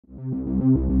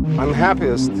I'm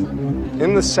happiest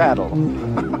in the saddle.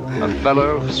 A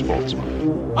fellow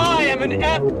sportsman. I am an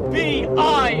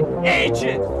FBI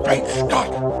agent! Great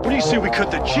Scott! What do you say we cut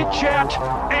the chit-chat?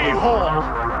 A-hole!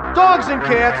 Dogs and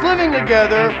cats living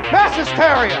together, mass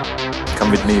hysteria! Come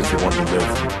with me if you want to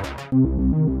live.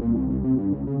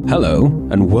 Hello,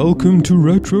 and welcome to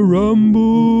Retro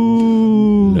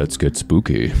Ramble. Let's get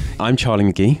spooky. I'm Charlie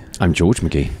McGhee. I'm George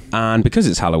McGhee. And because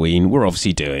it's Halloween, we're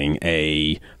obviously doing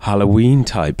a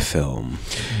Halloween-type film.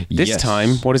 This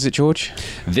time, what is it, George?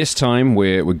 This time,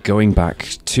 we're going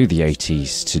back to the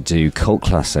 80s to do cult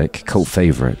classic, cult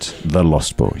favourite, The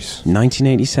Lost Boys.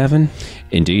 1987?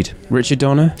 Indeed. Richard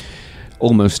Donner?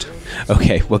 Almost.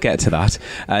 Okay, we'll get to that.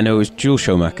 No, it was Joel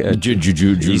Schumacher.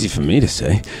 Easy for me to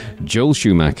say. Joel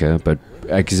Schumacher, but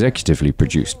executively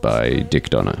produced by Dick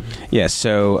Donner. Yeah,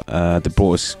 so the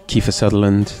brought Kiefer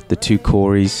Sutherland, the two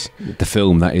Coreys. The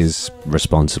film that is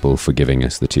responsible for giving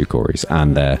us the two Coreys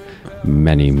and their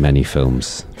many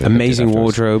films. Amazing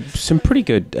wardrobe, some pretty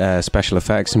good special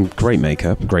effects, some great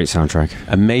makeup. Great soundtrack.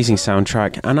 Amazing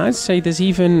soundtrack. And I'd say there's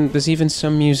even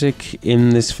some music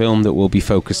in this film that will be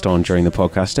focused on during the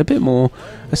podcast. A bit more,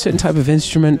 a certain type of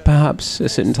instrument, perhaps, a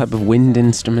certain type of wind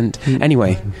instrument.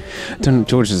 Anyway,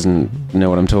 George doesn't know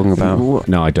what I'm talking about.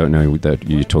 No, I don't know that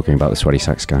you're talking about the sweaty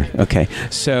sax guy. Okay,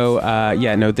 so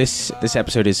this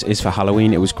episode is for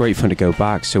Halloween. It was great fun to go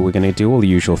back, so we're going to do all the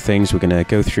usual things. We're going to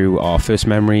go through our first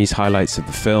memories, highlights of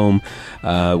the film.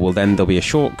 There'll be a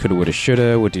short Coulda, Woulda,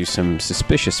 Shoulda. We'll do some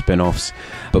suspicious spin-offs.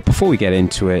 But before we get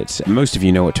into it, most of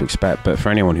you know what to expect, but for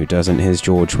anyone who doesn't, here's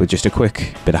George with just a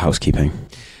quick bit of housekeeping.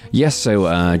 Yes,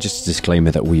 so just a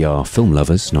disclaimer that we are film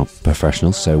lovers, not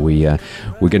professionals. So we're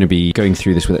going to be going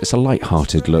through this with it's a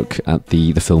light-hearted look at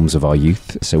the films of our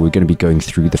youth. So we're going to be going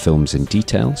through the films in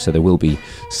detail. So there will be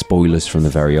spoilers from the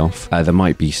very off. There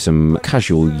might be some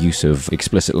casual use of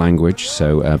explicit language.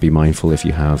 So be mindful if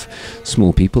you have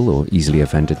small people or easily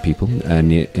offended people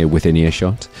within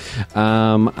earshot.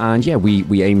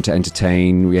 We aim to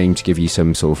entertain. We aim to give you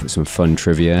some fun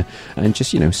trivia and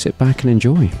just sit back and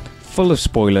enjoy. Full of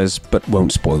spoilers, but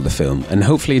won't spoil the film, and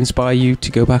hopefully inspire you to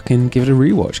go back and give it a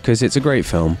rewatch, because it's a great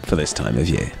film for this time of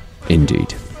year.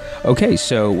 Indeed. Okay,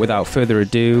 so without further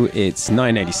ado, it's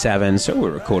 1987, so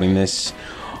we're recording this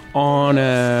on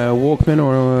a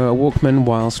Walkman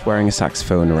whilst wearing a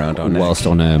saxophone around our neck. Whilst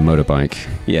on a motorbike.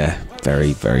 Yeah,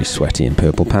 very, very sweaty in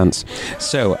purple pants.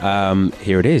 So,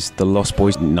 here it is, The Lost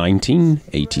Boys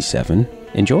 1987.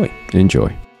 Enjoy.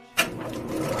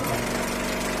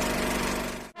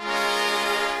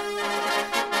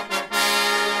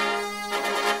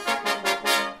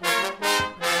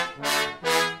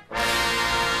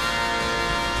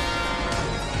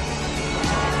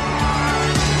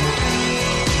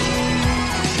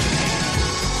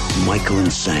 Michael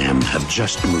and Sam have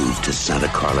just moved to Santa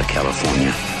Carla,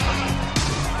 California.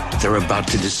 They're about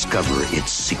to discover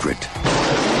its secret.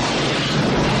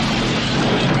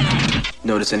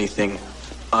 Notice anything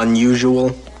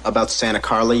unusual about Santa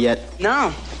Carla yet?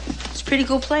 No. It's a pretty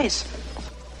cool place.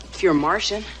 If you're a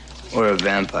Martian. Or a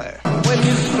vampire. When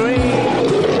you scream.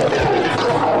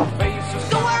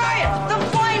 So where are you? The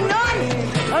flying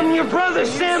nun? I'm your brother,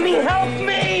 Sammy. Help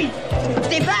me!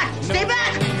 Stay back! Stay back!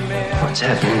 What's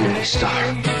happening,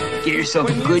 Star? Get yourself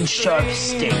a good sharp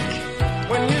steak.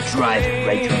 Drive it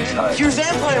right through his heart. You're a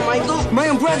vampire, Michael. My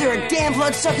own brother, a damn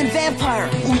blood-sucking vampire.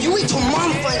 Oh, you wait till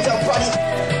Mom finds out,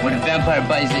 buddy. When a vampire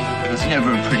bites it, it's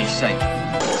never a pretty sight.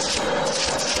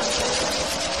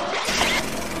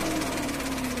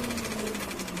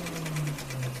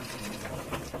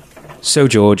 So,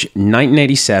 George,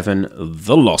 1987,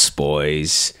 The Lost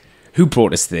Boys. Who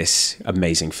brought us this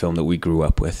amazing film that we grew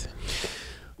up with?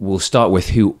 We'll start with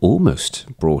who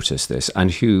almost brought us this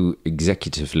and who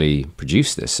executively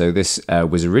produced this. So this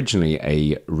was originally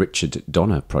a Richard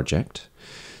Donner project.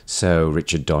 So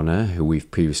Richard Donner, who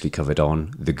we've previously covered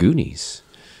on The Goonies.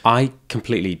 I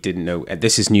completely didn't know.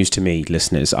 This is news to me,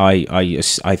 listeners. I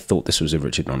thought this was a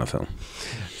Richard Donner film.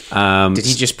 Did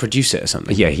he just produce it or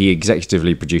something? Yeah, he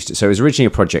executively produced it. So it was originally a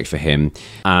project for him,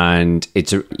 and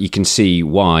you can see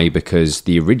why, because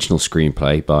the original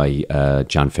screenplay by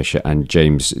Jan Fisher and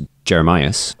James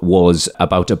Jeremias was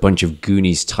about a bunch of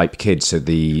Goonies-type kids. So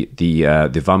the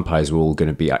vampires were all going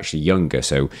to be actually younger.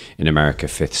 So in America,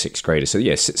 5th, 6th graders. So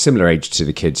yes, similar age to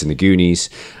the kids in the Goonies.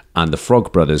 And the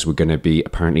Frog Brothers were going to be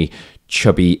apparently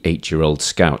chubby 8-year-old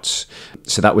scouts.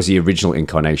 So that was the original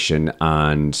incarnation,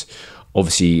 and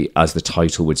obviously, as the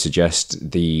title would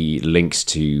suggest, the links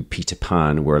to Peter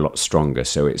Pan were a lot stronger.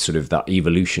 So it's sort of that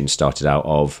evolution started out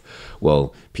of,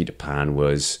 well, Peter Pan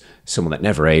was someone that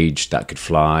never aged, that could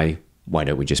fly, why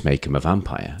don't we just make him a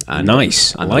vampire? And,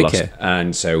 nice, I like it.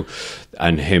 And so,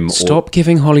 and him... Stop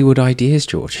giving Hollywood ideas,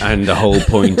 George. And the whole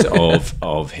point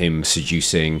of him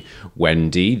seducing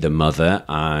Wendy, the mother,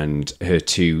 and her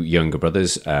two younger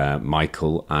brothers,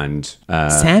 Michael and...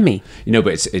 Sammy.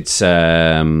 But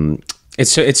it's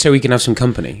so he can have some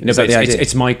company. No, but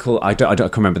it's Michael. I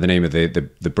can't remember the name of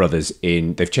the brothers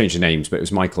in. They've changed the names, but it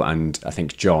was Michael and I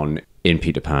think John in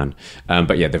Peter Pan.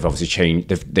 But yeah, they've obviously changed.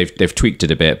 They've tweaked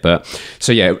it a bit. But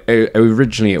so yeah,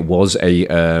 originally it was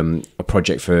a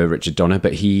project for Richard Donner,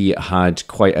 but he had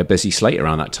quite a busy slate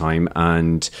around that time,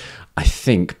 and I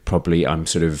think probably I'm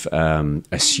sort of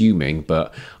assuming,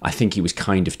 but I think he was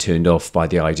kind of turned off by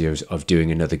the idea of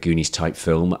doing another Goonies type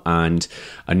film, and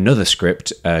another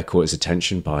script caught his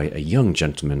attention by a young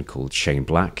gentleman called Shane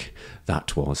Black.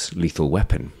 That was Lethal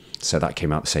Weapon. So that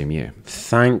came out the same year.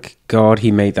 Thank God he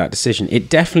made that decision.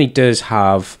 It definitely does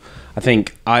have... I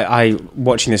think I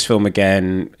watching this film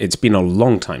again, it's been a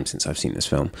long time since I've seen this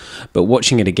film, but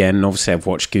watching it again, and obviously I've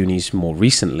watched Goonies more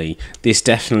recently, this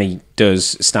definitely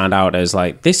does stand out as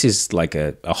like, this is like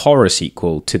a horror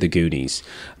sequel to the Goonies.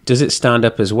 Does it stand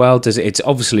up as well? It's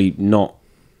obviously not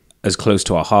as close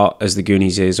to our heart as the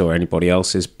Goonies is or anybody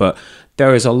else's, but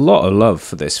there is a lot of love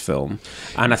for this film.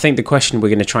 And I think the question we're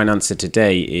going to try and answer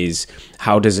today is,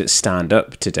 how does it stand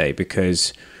up today?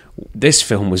 Because this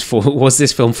film was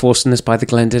this film forced on us by the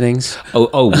Glendinings?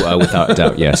 Without a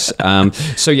doubt, yes.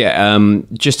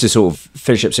 Just to sort of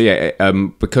finish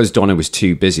up, because Donner was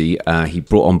too busy, he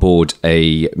brought on board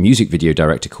a music video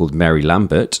director called Mary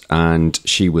Lambert, and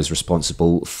she was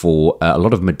responsible for a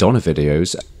lot of Madonna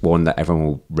videos. One that everyone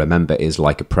will remember is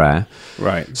Like a Prayer.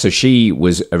 Right. So she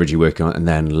was originally working on it and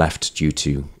then left due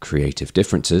to creative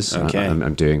differences. Okay.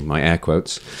 I'm doing my air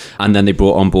quotes. And then they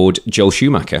brought on board Joel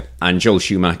Schumacher. And Joel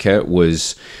Schumacher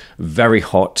was very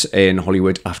hot in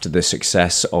Hollywood after the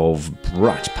success of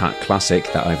Brat Pack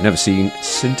classic that I've never seen,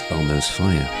 St. Elmo's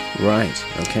Fire. Right,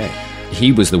 okay.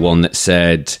 He was the one that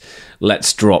said,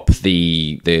 let's drop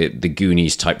the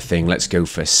Goonies type thing. Let's go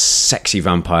for sexy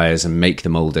vampires and make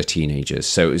them older teenagers.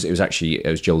 So it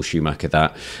was Joel Schumacher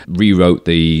that rewrote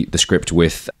the script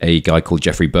with a guy called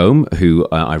Jeffrey Boehm, who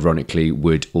ironically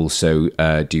would also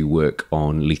do work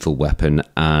on Lethal Weapon,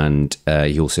 and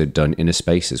he also done Inner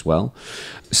Space as well.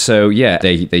 So yeah,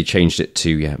 they changed it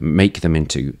to make them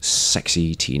into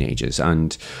sexy teenagers,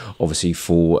 and obviously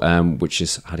for which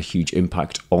has had a huge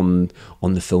impact on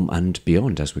the film and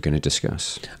beyond, as we're going to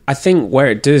discuss. I think where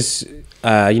it does,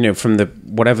 from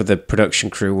whatever the production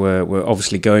crew were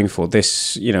obviously going for,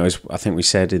 this, as I think we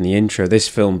said in the intro, this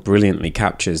film brilliantly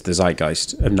captures the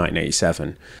zeitgeist of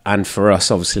 1987, and for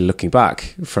us, obviously looking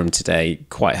back from today,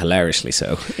 quite hilariously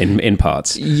so in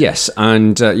parts. Yes,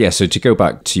 and so to go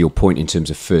back to your point in terms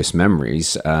of first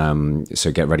memories,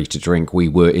 so get ready to drink. We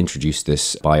were introduced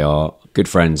this by our good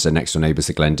friends and next door neighbours,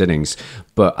 the Glendinings.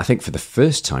 But I think for the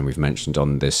first time we've mentioned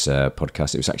on this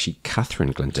podcast, it was actually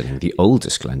Catherine Glendinning, the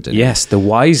oldest Glendinning. Yes, the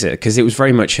wiser, because it was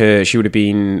very much her. She would have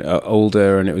been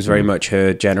older, and it was very much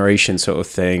her generation sort of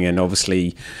thing. And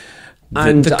obviously,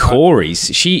 the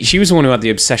Coreys. She was the one who had the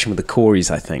obsession with the Coreys,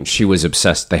 I think. She was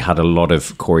obsessed. They had a lot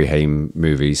of Corey Haim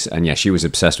movies, and yeah, she was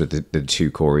obsessed with the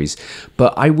two Coreys.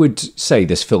 But I would say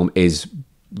this film is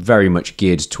very much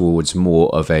geared towards more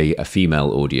of a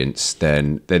female audience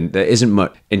than there isn't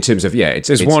much in terms of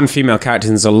it's one female character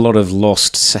and there's a lot of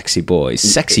lost sexy boys,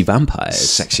 sexy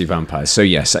vampires. So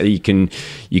yes, you can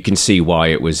see why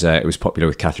it was popular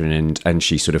with Catherine, and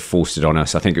she sort of forced it on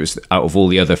us. I think it was out of all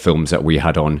the other films that we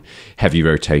had on heavy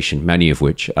rotation, many of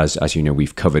which as you know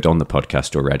we've covered on the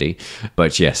podcast already,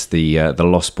 but yes, the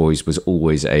Lost Boys was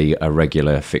always a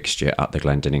regular fixture at the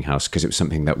Glendinning house because it was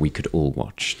something that we could all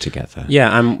watch together.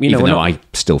 Even though I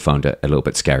still found it a little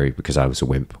bit scary because I was a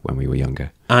wimp when we were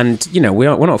younger. And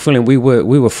we're not fooling. We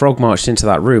were frog marched into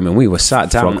that room and we were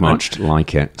sat down. Frog marched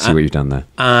like it. See what you've done there.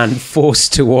 And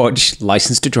forced to watch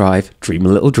License to Drive, Dream a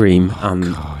Little Dream,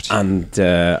 and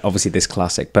obviously this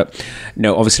classic. But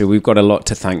no, obviously we've got a lot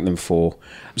to thank them for.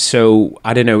 So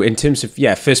I don't know. In terms of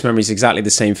first memory is exactly the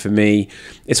same for me.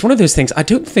 It's one of those things. I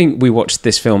don't think we watched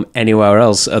this film anywhere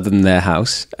else other than their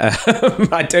house.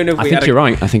 I don't know. You're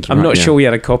right. I'm not sure we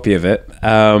had a copy of it.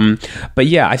 But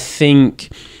yeah, I think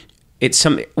it's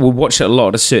something we'll watch it a lot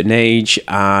at a certain age,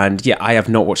 and yeah, I have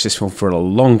not watched this film for a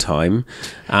long time.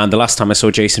 And the last time I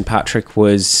saw Jason Patric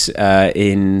was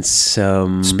in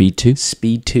some Speed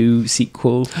 2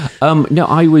 sequel. No,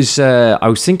 I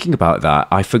was thinking about that.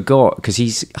 I forgot because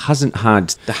he hasn't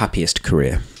had the happiest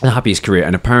career.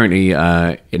 And apparently, in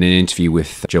an interview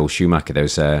with Joel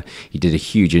Schumacher, he did a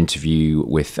huge interview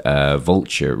with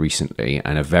Vulture recently,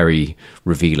 and a very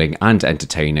revealing and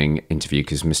entertaining interview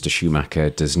because Mr. Schumacher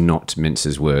does not mince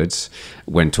his words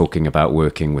when talking about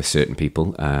working with certain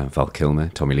people, Val Kilmer,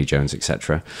 Tommy Lee Jones,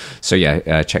 etc. So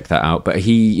yeah, check that out. But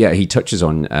he touches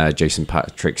on Jason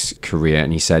Patric's career,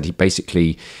 and he said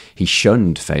he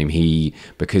shunned fame.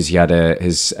 Because he had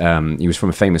he was from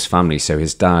a famous family, so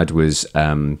his dad was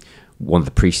one of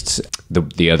the priests,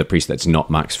 the other priest that's not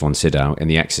Max von Sydow in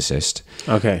The Exorcist.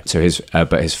 Okay. So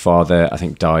his father, I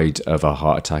think, died of a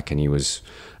heart attack, and he was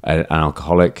an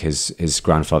alcoholic. His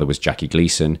grandfather was Jackie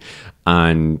Gleason,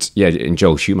 and yeah, in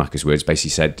Joel Schumacher's words,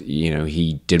 basically said,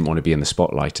 he didn't want to be in the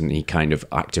spotlight, and he kind of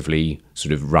actively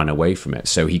sort of ran away from it.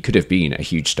 So he could have been a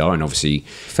huge star, and obviously,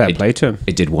 fair play to him.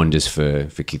 It did wonders for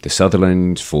Keith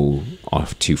Sutherland, for our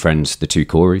two friends, the two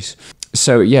Coreys.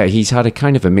 So yeah, he's had a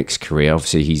kind of a mixed career.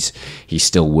 Obviously, he's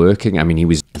still working. I mean,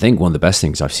 I think one of the best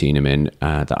things I've seen him in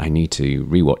that I need to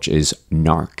rewatch is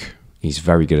Narc. He's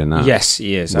very good in that. Yes,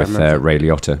 he is. With Ray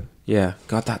Liotta. Yeah,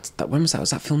 God, that when was that?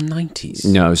 Was that film 90s?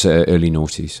 No, it was early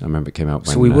noughties. I remember it came out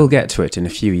when... So we will get to it in a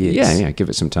few years. Yeah, give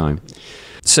it some time.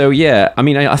 So yeah, I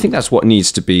mean, I think that's what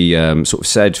needs to be sort of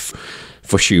said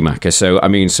for Schumacher. So, I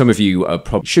mean, some of you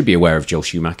probably should be aware of Joel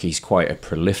Schumacher. He's quite a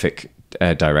prolific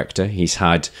director. He's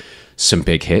had some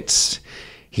big hits.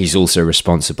 He's also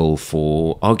responsible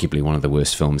for arguably one of the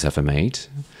worst films ever made.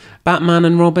 Batman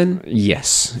and Robin?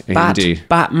 Yes, indeed.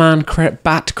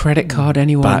 Bat credit card,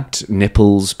 anyone? Bat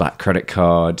nipples, Bat credit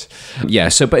card.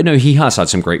 Yeah, but no, he has had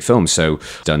some great films. So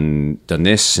done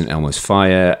this, St. Elmo's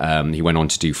Fire. He went on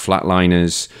to do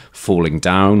Flatliners, Falling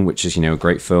Down, which is, a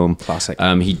great film. Classic.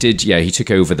 He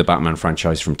took over the Batman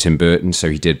franchise from Tim Burton.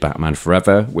 So he did Batman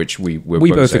Forever, which we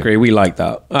both agree. We like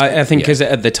that. I think because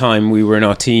at the time we were in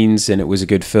our teens and it was a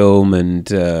good film,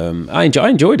 and I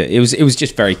enjoyed it. It was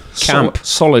just very camp.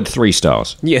 Solid 3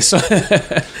 stars. Yes.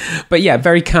 But yeah,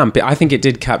 very camp. I think it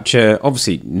did capture,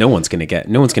 obviously no one's going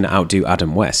to outdo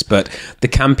Adam West, but the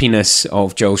campiness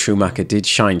of Joel Schumacher did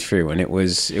shine through, and it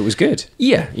was good.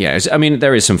 Yeah. I mean,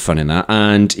 there is some fun in that,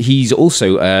 and he's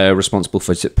also responsible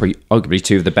for arguably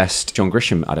 2 of the best John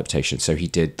Grisham adaptations. So he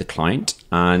did The Client,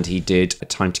 and he did A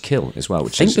Time to Kill as well.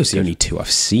 Which I think those are the only 2 I've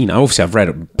seen. Obviously, I've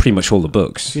read pretty much all the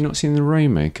books. Have you not seen The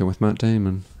Rainmaker with Matt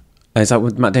Damon? Is that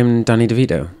with Matt Damon and Danny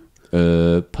DeVito?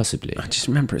 Possibly. I just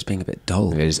remember it being a bit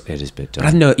dull. It is a bit dull.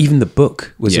 But I know even the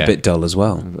book was a bit dull as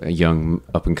well. A young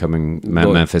up-and-coming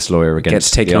Memphis lawyer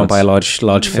gets taken on by a large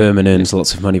firm and earns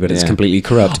lots of money, but it's completely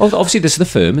corrupt. Obviously, there's The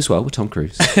Firm as well with Tom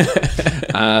Cruise.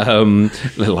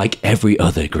 Like every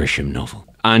other Grisham novel.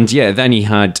 And yeah, then he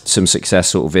had some success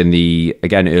sort of in the,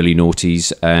 again, early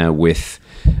noughties with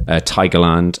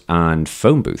Tigerland and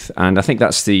Phone Booth. And I think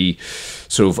that's the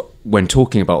sort of, when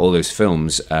talking about all those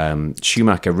films,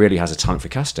 Schumacher really has a talent for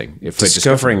casting.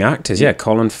 Discovering actors, yeah.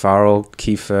 Colin Farrell,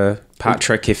 Kiefer,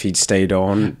 Patrick, if he'd stayed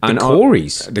on. And the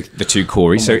Coreys. The 2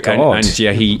 Coreys. Oh my God. And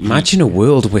yeah, imagine a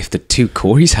world with the 2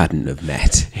 Coreys hadn't have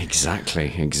met.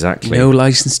 Exactly. No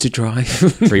License to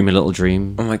Drive. Dream a Little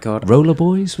Dream. Oh my God. Roller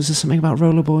Boys? Was there something about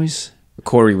Roller Boys?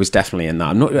 Corey was definitely in that.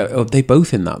 I'm not. Are they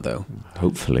both in that though?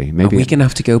 Hopefully, maybe. Are we gonna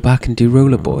have to go back and do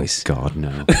Roller Boys? God,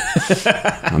 no.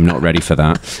 I'm not ready for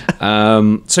that.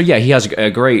 So yeah, he has a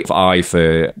great eye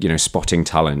for spotting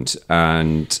talent,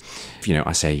 and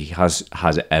I say he has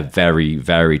a very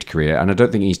varied career, and I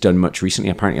don't think he's done much recently.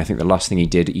 Apparently, I think the last thing he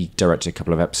directed a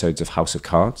couple of episodes of House of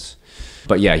Cards,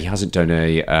 but yeah, he hasn't done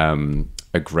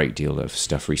a great deal of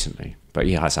stuff recently. But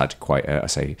he has had quite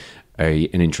an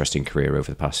interesting career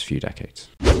over the past few decades.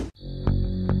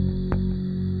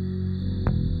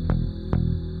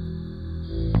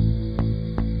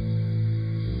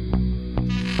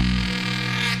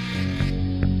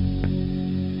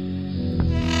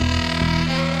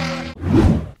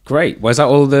 Great. Was that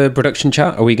all the production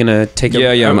chat? Are we going to take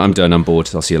I'm done. I'm bored.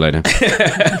 I'll see you later.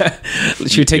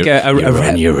 Should we take a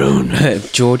on your own?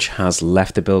 George has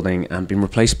left the building and been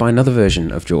replaced by another version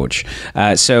of George.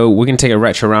 So we're going to take a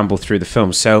retro ramble through the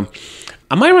film. So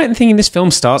am I right in thinking this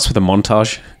film starts with a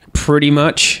montage? Pretty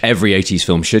much every 80s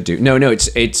film should do. No,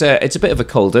 it's a bit of a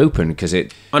cold open because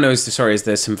it. Oh no, is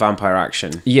there some vampire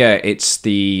action? Yeah, it's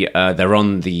they're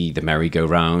on the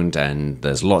merry-go-round and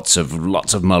there's lots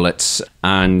of mullets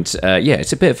and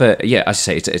it's a bit of a I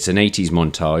say it's an 80s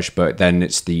montage, but then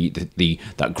it's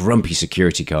that grumpy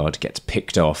security guard gets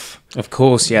picked off. Of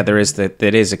course, yeah, there is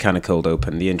a kind of cold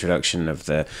open, the introduction of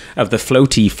the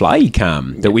floaty fly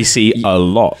cam that we see a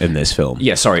lot in this film.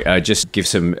 Yeah, sorry, just give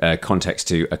some context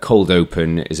to a cold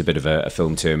open is a bit of a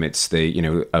film term. It's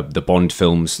the Bond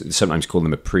films sometimes call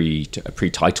them a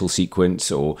pre-title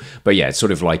sequence, but it's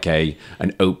sort of like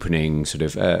an opening sort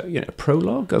of a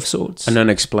prologue of sorts, an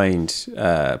unexplained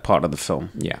part of the film.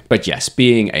 Yeah, but yes,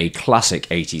 being a classic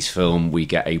 80s film, we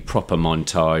get a proper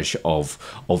montage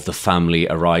of the family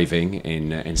arriving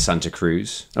in Santa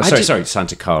Cruz.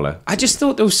 Santa Carla. I just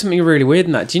thought there was something really weird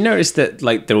in that. Do you notice that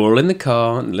like they're all in the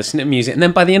car and listening to music, and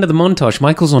then by the end of the montage,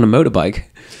 Michael's on a motorbike?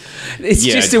 It's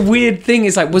just a weird thing.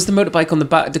 It's like, was the motorbike on the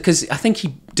back? Because I think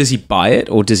does he buy it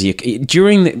or does he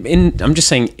I'm just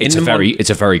saying it's a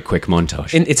very quick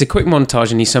montage. It's a quick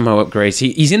montage, and he somehow upgrades.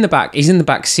 He's in the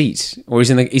back seat, or he's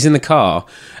in the car,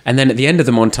 and then at the end of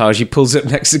the montage he pulls up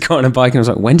next to the car on a bike, and I was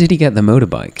like, when did he get the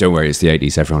motorbike? Don't worry, it's the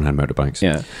 80s. Everyone had motorbikes.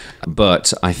 Yeah,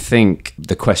 but I think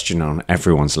the question on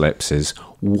everyone's lips is,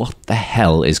 what the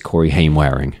hell is Corey Haim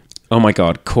wearing? Oh my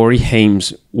God, Corey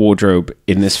Haim's wardrobe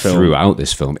in this film, throughout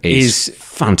this film, is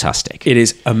fantastic. It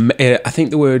is, I think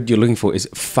the word you're looking for is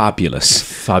fabulous.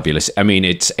 Fabulous. I mean,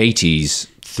 it's 80s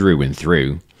through and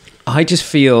through. I just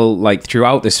feel like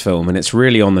throughout this film, and it's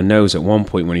really on the nose at one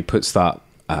point when he puts that,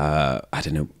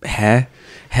 hair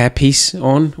piece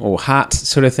on, or hat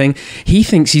sort of thing, he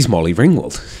thinks he's Molly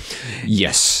Ringwald.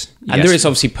 Yes. And there is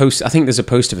obviously I think there's a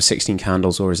poster for 16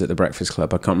 Candles, or is it The Breakfast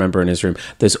Club? I can't remember, in his room.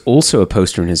 There's also a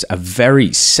poster in a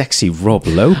very sexy Rob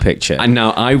Lowe picture. And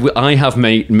now I have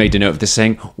made a note of this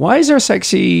saying, why is there a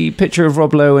sexy picture of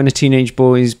Rob Lowe in a teenage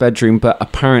boy's bedroom? But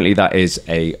apparently that is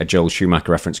a Joel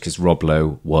Schumacher reference, because Rob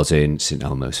Lowe was in St.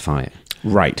 Elmo's Fire.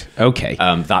 Right, okay.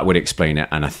 That would explain it,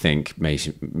 and I think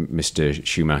Mr.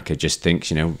 Schumacher just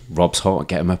thinks, Rob's hot,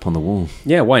 get him up on the wall.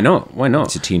 Yeah, why not?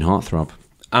 It's a teen heartthrob.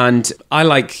 And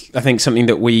I think something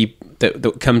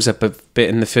that comes up a bit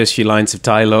in the first few lines of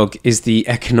dialogue is the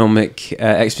economic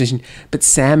exposition. But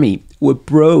Sammy, we're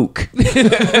broke.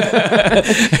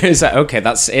 It's like, okay,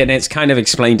 it's kind of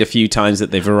explained a few times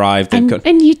that they've arrived.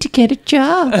 I need to get a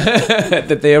job.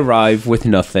 That they arrive with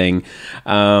nothing.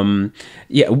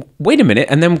 Wait a minute.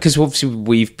 And then, because obviously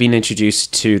we've been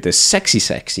introduced to the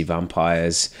sexy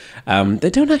vampires, they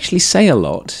don't actually say a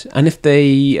lot. And if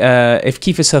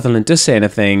Kiefer Sutherland does say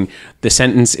anything, the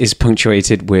sentence is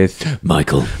punctuated with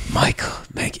Michael.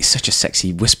 Meg, it's such a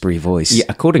sexy, whispery voice. Yeah,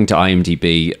 according to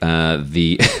IMDb,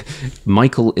 the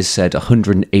Michael is said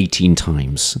 118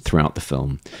 times throughout the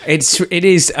film. It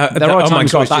is. Oh my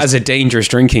God, that is a dangerous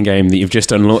drinking game that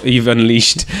you've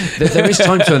unleashed. There is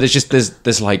times where there's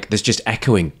just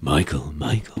echoing Michael.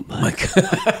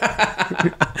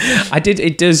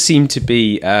 It does seem to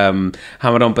be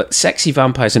hammered on, but sexy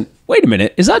vampires and. Wait a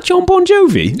minute, is that John Bon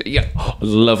Jovi? Yeah,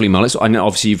 lovely mullets. And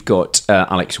obviously you've got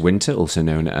Alex Winter, also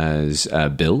known as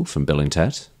Bill from Bill and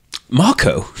Ted.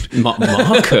 Marco.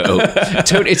 Marco.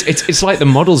 It's like the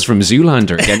models from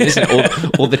Zoolander again, isn't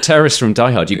it? Or the terrorists from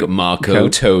Die Hard. You've got Marco,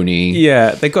 Tony.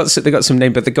 Yeah, they got some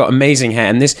name, but they got amazing hair.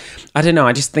 And this, I don't know,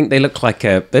 I just think they look like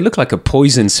a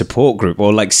Poison support group,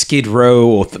 or like Skid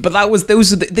Row. But this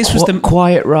was the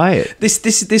Quiet Riot.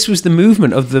 This was the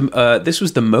movement of the. This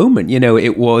was the moment.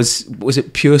 It was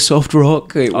it pure soft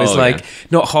rock? It was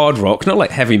not hard rock, not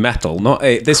like heavy metal.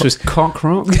 This was cock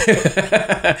rock,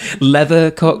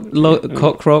 leather cock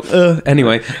rock.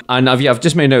 Anyway, and I've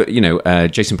just made a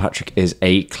note. Jason Patric is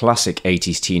a classic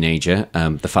 80s teenager.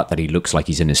 The fact that he looks like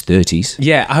he's in his 30s.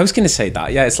 Yeah, I was going to say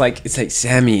that. Yeah, it's like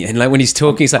Sammy, and like when he's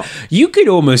talking, it's like you could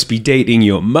almost be dating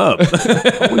your mum.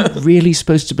 Are we really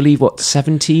supposed to believe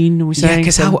 17? Are we saying? Yeah,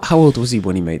 because how old was he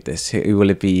when he made this? He will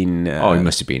have been. He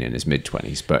must have been in his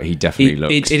mid-20s, but he definitely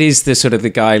looked. It is the sort of the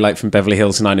guy like from Beverly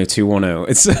Hills 90210.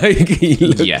 It's like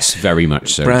yes, very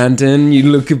much so. Brandon, you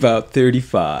look about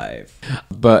 35.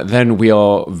 But then we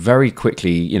are very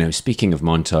quickly, speaking of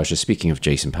montages, speaking of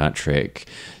Jason Patric,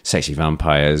 sexy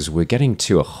vampires, we're getting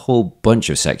to a whole bunch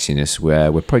of sexiness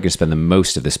where we're probably going to spend the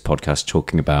most of this podcast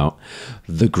talking about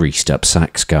the greased up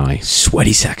sax guy.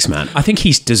 Sweaty sax man. I think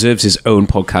he deserves his own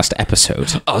podcast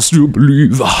episode. I still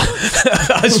believe.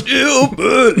 I still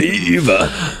believe.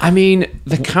 I mean,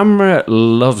 the camera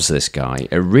loves this guy.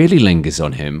 It really lingers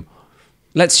on him.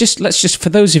 Let's just for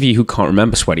those of you who can't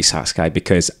remember Sweaty Sax Guy,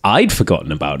 because I'd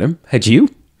forgotten about him. Had you?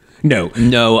 No.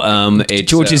 It's,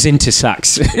 George is into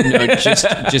sax. No,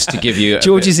 just to give you...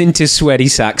 George is into sweaty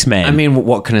sax men. I mean,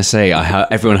 what can I say?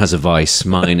 Everyone has a vice.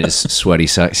 Mine is sweaty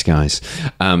sax guys,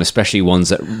 especially ones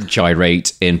that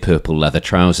gyrate in purple leather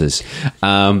trousers.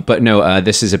 But no,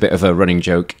 this is a bit of a running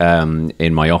joke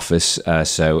in my office.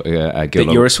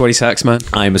 You're a sweaty sax man?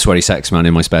 I'm a sweaty sax man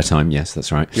in my spare time. Yes,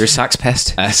 that's right. You're a sax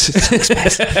pest? Sax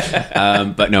pest.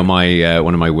 But no, my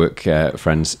one of my work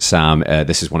friends, Sam,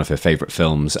 this is one of her favourite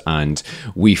films, and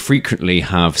we frequently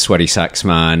have Sweaty Sax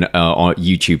Man on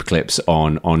YouTube clips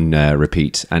on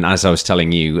repeat. And as I was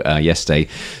telling you yesterday,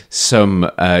 some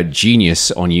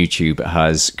genius on YouTube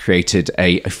has created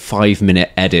a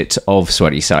 5-minute edit of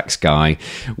Sweaty Sax Guy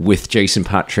with Jason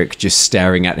Patric just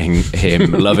staring at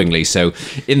him lovingly. So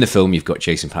in the film, you've got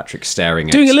Jason Patric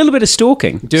doing a little bit of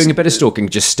stalking.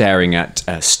 Just staring at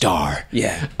Star.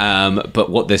 Yeah. But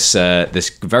what this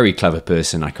very clever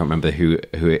person, I can't remember who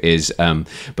it is,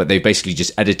 but they basically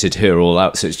just edited her all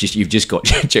out. So you've just got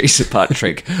Jason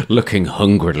Patric looking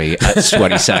hungrily at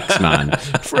Sweaty Sax Man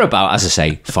for about, as I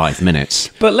say, 5 minutes.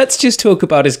 But let's just talk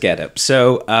about his getup.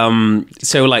 So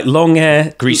like long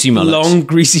hair, greasy mullet, long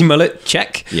greasy mullet,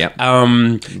 check. Yeah.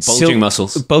 Bulging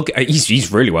muscles.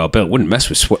 He's really well built. Wouldn't mess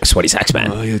with Sweaty Sax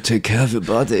Man. Oh, you take care of your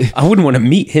body. I wouldn't want to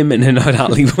meet him in an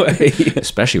unlikely way,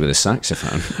 especially with a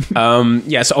saxophone.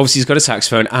 So obviously he's got a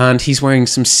saxophone and he's wearing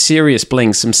some serious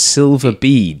bling, some silver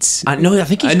beads. No, I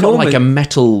think he's got like a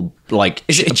metal, like,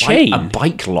 is it a chain? A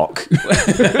bike lock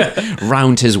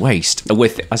round his waist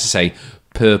with, as I say,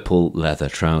 purple leather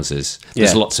trousers.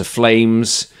 There's lots of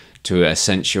flames to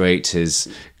accentuate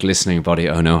his glistening body.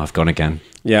 Oh no, I've gone again.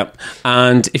 Yep.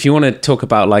 And if you want to talk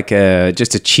about like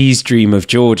just a cheese dream of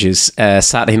George's,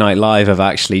 Saturday Night Live have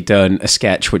actually done a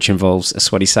sketch which involves a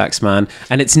sweaty sax man,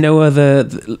 and it's no other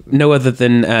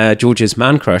than George's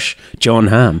man crush, John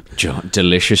Hamm.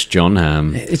 Delicious John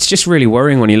Hamm. It's just really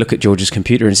worrying when you look at George's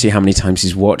computer and see how many times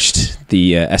he's watched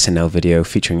the SNL video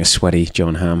featuring a sweaty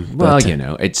John Hamm. Well,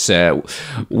 it's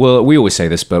we always say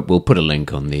this, but we'll put a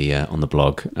link on the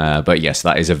blog. But yes,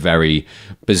 that is a very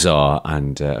bizarre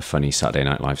and funny Saturday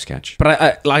Night Live sketch.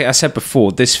 But like I said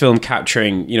before, this film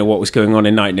capturing what was going on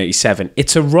in 1987,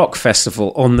 it's a rock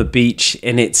festival on the beach,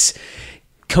 and it's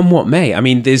come what may. I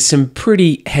mean, there's some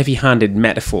pretty heavy-handed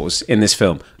metaphors in this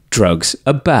film. Drugs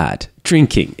are bad.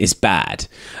 Drinking is bad.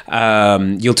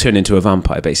 You'll turn into a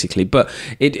vampire, basically. But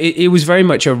it was very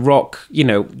much a rock.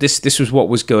 This was what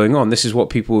was going on. This is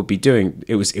what people would be doing.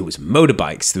 It was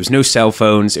motorbikes. There was no cell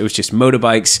phones. It was just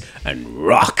motorbikes and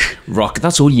rock.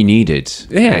 That's all you needed.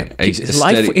 Yeah,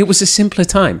 life. It was a simpler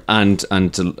time, and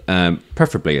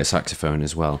preferably a saxophone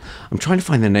as well. I'm trying to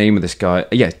find the name of this guy.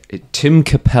 Yeah, Tim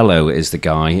Capello is the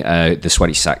guy, the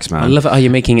sweaty sax man. I love it how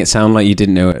you're making it sound like you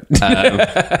didn't know it.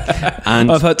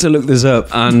 And I've had to look this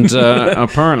up. And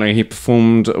apparently he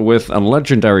performed with a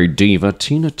legendary diva,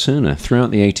 Tina Turner,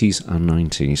 throughout the 80s and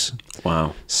 90s.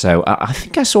 Wow. So I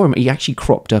think I saw him. He actually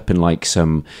cropped up in like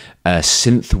some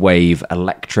synthwave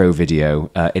electro video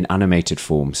in animated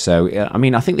form. So, I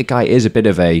mean, I think the guy is a bit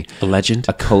of a legend,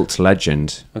 a cult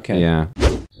legend. Okay. Yeah.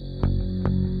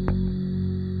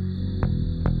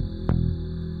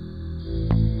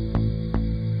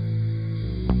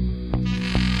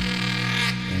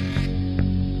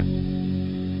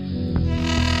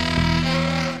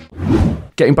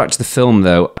 Getting back to the film,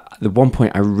 though, the one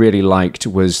point I really liked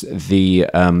was the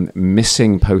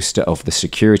missing poster of the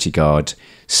security guard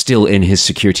still in his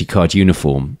security guard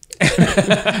uniform.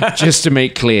 Just to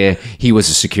make clear, he was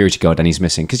a security guard and he's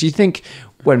missing. Because you think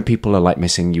when people are like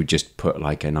missing, you just put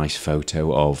like a nice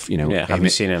photo of, have you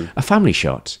seen him? A family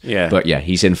shot. Yeah. But yeah,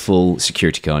 he's in full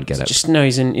security guard getup.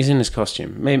 He's in his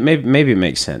costume. Maybe it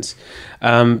makes sense.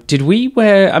 Did we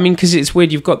wear, because it's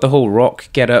weird, you've got the whole rock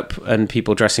getup and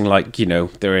people dressing like,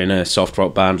 they're in a soft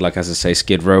rock band, like, as I say,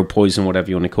 Skid Row, Poison, whatever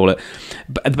you want to call it.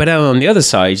 But on the other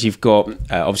side, you've got,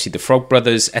 obviously, the Frog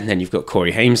Brothers, and then you've got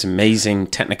Corey Haim's amazing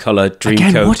Technicolor Dreamcoat.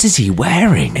 Again, what is he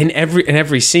wearing? In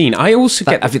every scene. I also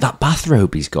get that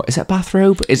bathrobe he's got. Is that a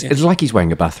bathrobe? It's like he's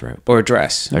wearing a bathrobe. Or a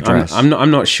dress. A dress. I'm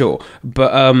not sure.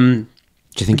 But do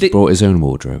you think he brought his own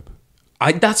wardrobe?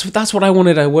 That's what I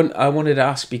wanted. I wanted to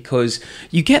ask, because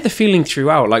you get the feeling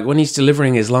throughout, like when he's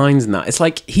delivering his lines and that, it's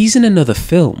like he's in another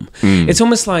film. It's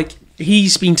almost like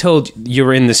he's been told,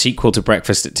 you're in the sequel to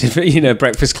Breakfast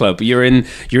Club. You're in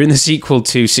the sequel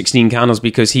to 16 Candles,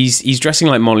 because he's dressing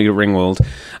like Molly Ringwald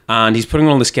and he's putting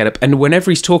on all this getup. And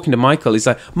whenever he's talking to Michael, it's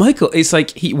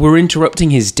like we're interrupting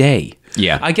his day.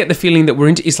 Yeah. I get the feeling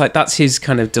that it's like that's his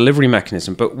kind of delivery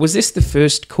mechanism. But was this the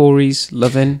first Corey's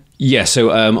love-in? Yeah,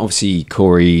 so obviously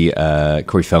Corey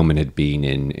Feldman had been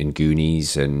in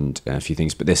Goonies and a few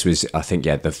things, but this was, I think,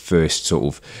 the first sort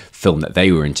of film that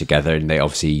they were in together, and they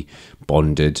obviously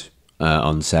bonded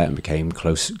on set and became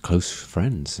close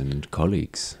friends and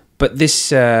colleagues. But this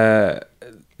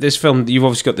film, you've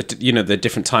obviously got the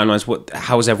different timelines.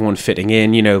 How is everyone fitting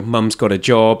in? Mum's got a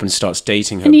job and starts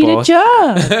dating her boss. I need a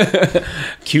job.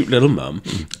 Cute little mum.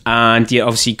 And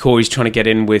obviously Corey's trying to get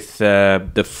in with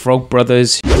the Frog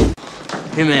Brothers.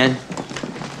 Hey, man.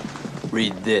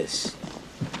 Read this.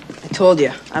 I told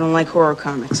you, I don't like horror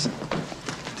comics.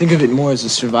 Think of it more as a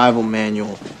survival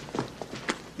manual.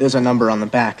 There's a number on the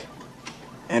back.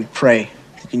 And pray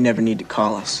you never need to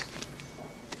call us.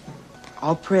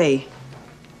 I'll pray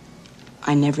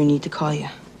I never need to call you.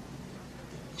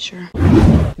 Sure.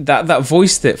 That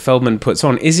voice that Feldman puts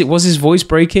on, was his voice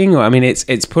breaking? Or, I mean,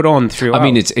 it's put on throughout. I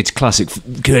mean, it's classic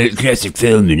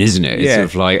Feldman, isn't it? It's sort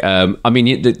of like, I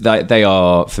mean, they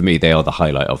are, for me, they are the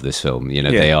highlight of this film.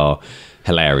 They are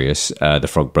hilarious, the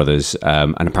Frog Brothers,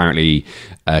 and apparently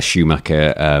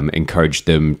Schumacher encouraged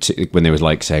them to, when they was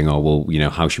like saying, oh well,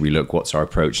 how should we look, what's our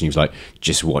approach, and he was like,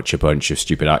 just watch a bunch of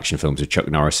stupid action films with Chuck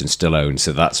Norris and Stallone.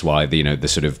 So that's why the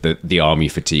sort of the army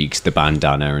fatigues, the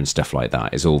bandana and stuff like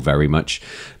that is all very much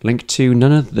linked to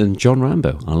none other than John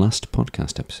Rambo, our last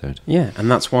podcast episode.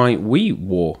 And that's why we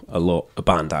wore a lot of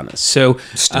bandanas. So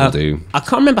still do. I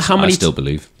can't remember how many. I still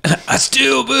believe. I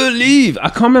still believe. I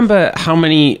can't remember how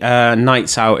many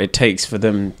nights out it takes for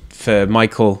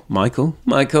Michael,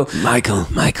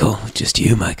 just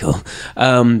you, Michael,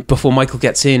 before Michael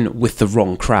gets in with the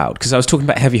wrong crowd. Because I was talking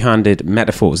about heavy-handed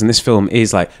metaphors, and this film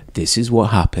is like, this is what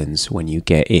happens when you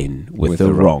get in with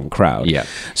the wrong crowd. Yeah.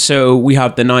 So we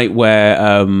have the night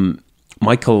where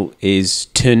Michael is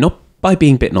turned up by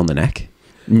being bitten on the neck.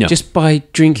 No. Just by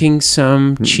drinking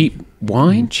some cheap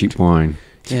wine.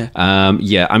 Yeah.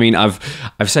 I mean, I've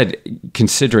said,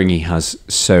 considering he has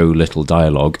so little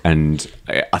dialogue, and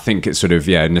I think it's sort of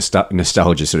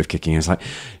nostalgia sort of kicking in. It's like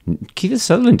Kiefer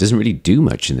Sutherland doesn't really do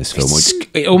much in this film.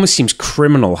 It almost seems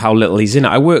criminal how little he's in it.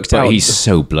 I worked out. He's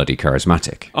so bloody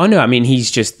charismatic. Oh no, I mean he's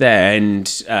just there and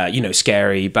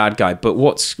scary bad guy. But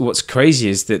what's crazy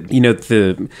is that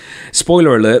the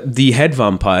spoiler alert, the head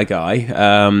vampire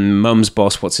guy, Mum's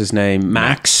boss, what's his name,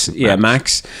 Max.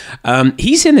 Max.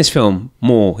 He's in this film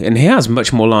more, and he has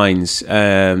much more lines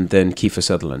than Kiefer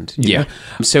Sutherland. Yeah.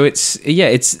 So it's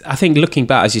I think looking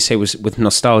back, as you say, with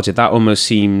nostalgia, that almost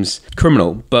seems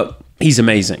criminal, but he's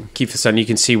amazing. Kiefer Sutherland, you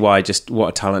can see why. Just what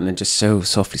a talent, and just so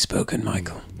softly spoken,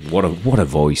 Michael. What a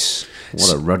voice.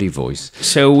 What a ruddy voice.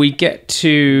 So we get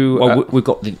to we've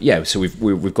got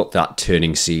we've got that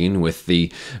turning scene with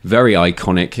the very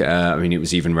iconic. I mean, it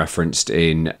was even referenced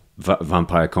in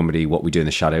vampire comedy What We Do in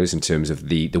the Shadows, in terms of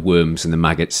the worms and the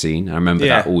maggots scene. I remember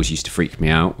that always used to freak me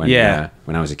out when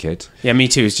I was a kid. Yeah, me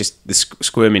too. It's just the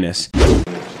squirminess.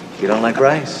 You don't like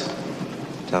rice?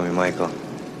 Tell me, Michael,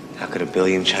 how could 1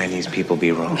 billion Chinese people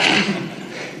be wrong?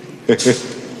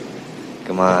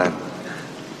 Come on.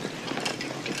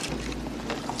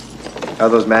 How are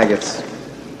those maggots?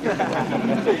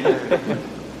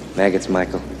 Maggots,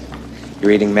 Michael. You're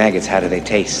eating maggots. How do they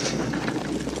taste?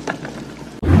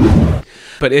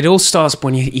 But it all starts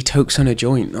when he tokes on a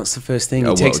joint. That's the first thing.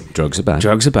 Drugs are bad.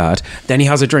 Drugs are bad. Then he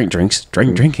has a drink.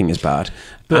 Drinking is bad.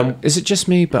 But is it just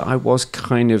me? But I was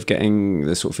kind of getting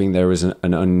the sort of thing. There was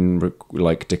an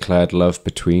declared love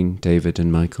between David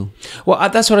and Michael. Well,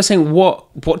 that's what I was saying.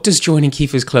 What does joining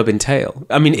Kiefer's club entail?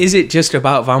 I mean, is it just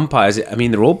about vampires? I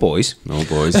mean, they're all boys. All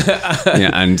boys.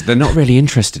 Yeah, and they're not really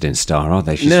interested in Star, are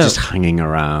they? She's just hanging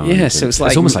around. Yeah, so it's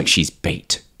almost like she's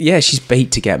bait. Yeah, she's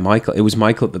bait to get Michael. It was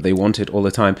Michael that they wanted all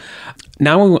the time.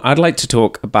 Now I'd like to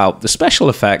talk about the special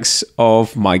effects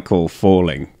of Michael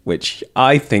falling, which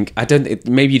I think,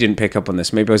 maybe you didn't pick up on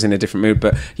this, maybe I was in a different mood,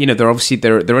 but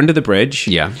they're under the bridge.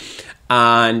 Yeah.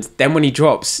 And then when he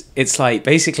drops, it's like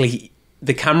basically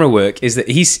the camera work is that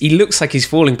he looks like he's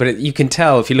falling, but you can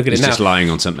tell if you look at it now. He's just lying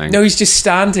on something. No, he's just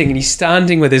standing, and he's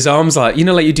standing with his arms like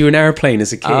you do an airplane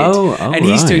as a kid. And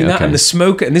he's doing that, and the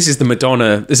smoke. And this is the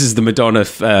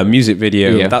Madonna. Music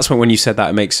video. Yeah. That's when you said that,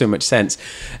 it makes so much sense.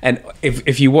 And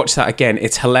if you watch that again,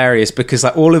 it's hilarious because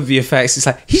like all of the effects, it's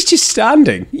like he's just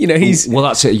standing. He's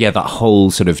that's it. Yeah, that whole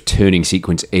sort of turning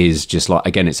sequence is just like,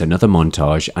 again, it's another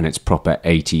montage, and it's proper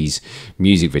 80s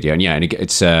music video. And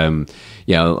it's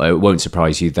it won't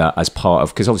surprise you that as part of,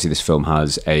 because obviously this film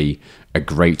has a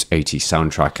great 80s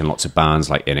soundtrack and lots of bands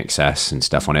like In Excess and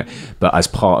stuff on it, but as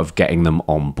part of getting them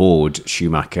on board,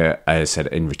 Schumacher said,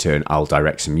 in return, I'll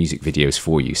direct some music videos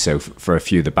for you. So for a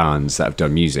few of the bands that have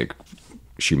done music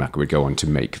Schumacher would go on to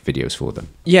make videos for them.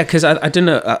 Yeah, because I don't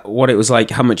know what it was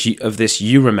like, how much of this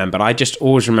you remember. I just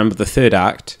always remember the third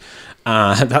act.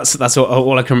 That's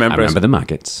all I can remember. I remember the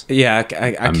maggots. Yeah,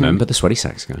 I remember the sweaty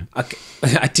sax guy.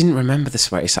 I didn't remember the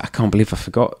sweaty sax. I can't believe I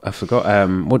forgot.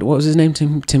 What was his name?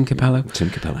 Tim Capello. Tim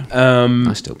Capello.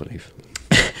 I still believe.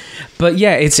 But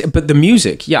yeah, but the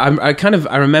music. Yeah,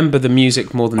 I remember the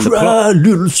music more than the plot.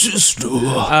 Little sister.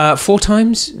 4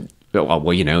 times.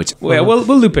 Well, you know, it's. Well, we'll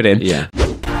loop it in. Yeah.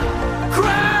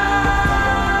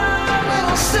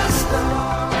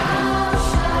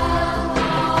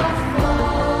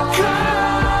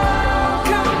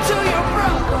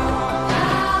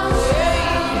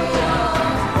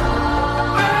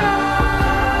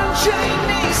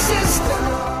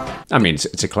 I mean,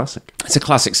 it's a classic. It's a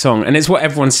classic song, and it's what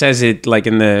everyone says it like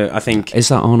in the. I think is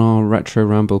that on our Retro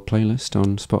Ramble playlist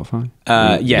on Spotify?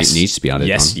 Yes, it needs to be added.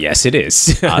 Yes, it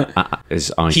is.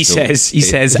 He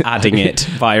says adding it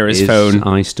via his phone.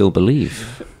 I still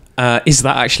believe. Is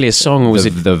that actually a song, or was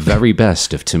it the very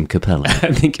best of Tim Capello?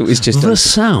 I think it was just the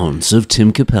sounds of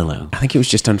Tim Capello. I think it was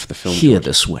just done for the film. Hear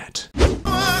the sweat.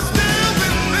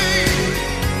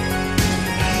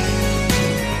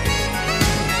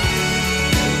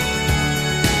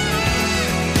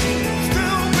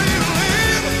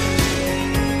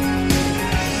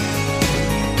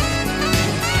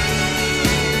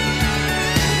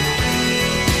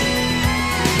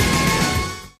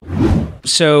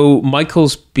 So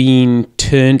Michael's been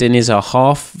turned and is a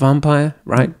half vampire,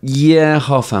 right? Yeah,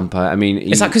 half vampire. I mean,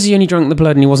 is that because he only drank the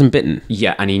blood and he wasn't bitten?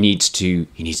 Yeah, and he needs to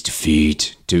feed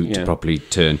to properly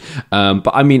turn.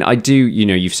 But I mean, I do. You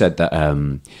know, you've said that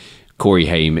Corey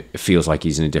Haim feels like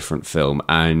he's in a different film,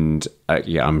 and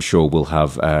yeah, I'm sure we'll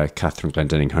have Catherine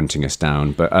Glendenning hunting us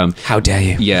down. But how dare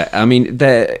you? Yeah, I mean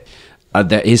there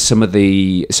is some of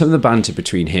the banter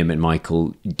between him and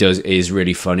Michael is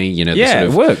really funny. You know, yeah,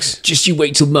 it works. Just you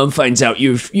wait till Mum finds out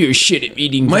you're shit at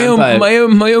eating my vampire.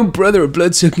 my own brother, a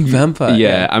blood-sucking vampire.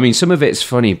 Yeah, I mean, some of it's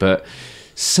funny, but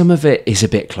some of it is a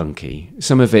bit clunky.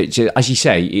 Some of it, as you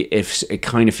say, it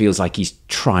kind of feels like he's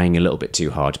trying a little bit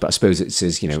too hard. But I suppose it's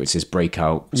his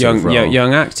breakout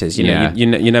young actors. You know,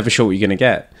 you're never sure what you're going to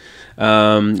get.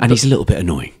 And he's a little bit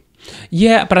annoying.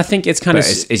 Yeah, but I think it's kind of...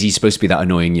 Is he supposed to be that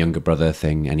annoying younger brother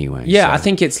thing anyway? Yeah, so. I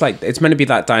think it's meant to be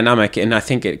that dynamic, and I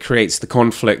think it creates the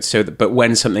conflict but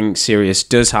when something serious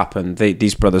does happen,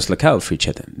 these brothers look out for each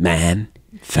other. Man.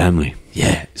 Family.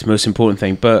 Yeah, it's the most important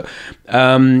thing. But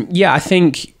yeah, I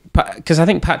think... Because I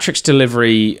think Patrick's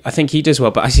delivery, I think he does well,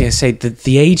 but as I say,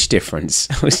 the age difference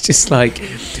was just like,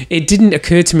 it didn't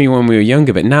occur to me when we were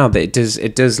younger, but now that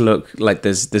it does look like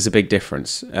there's a big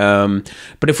difference.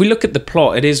 But if we look at the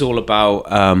plot, it is all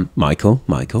about Michael,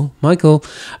 and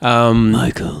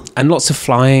lots of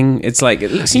flying. It's like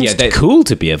it seems cool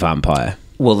to be a vampire.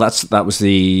 Well, that was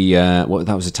the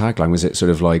tagline. Was it sort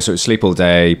of like sleep all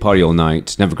day, party all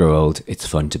night, never grow old? It's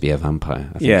fun to be a vampire.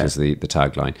 I think is the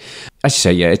tagline. As you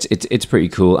say, yeah, it's pretty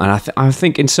cool, and I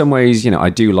think in some ways,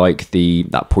 I do like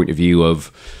that point of view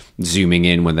of zooming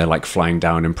in when they're like flying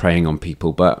down and preying on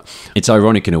people. But it's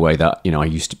ironic in a way that I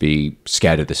used to be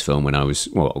scared of this film when I was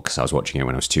because I was watching it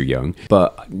when I was too young.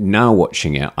 But now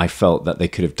watching it, I felt that they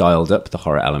could have dialed up the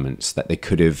horror elements. That they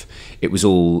could have. It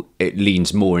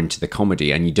leans more into the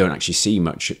comedy, and you don't actually see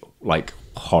much like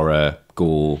horror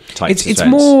gore type.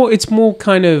 It's more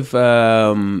kind of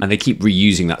and they keep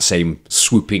reusing that same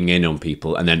swooping in on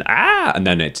people and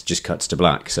then it just cuts to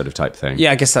black sort of type thing.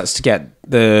 Yeah, I guess that's to get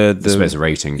the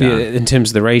rating down. In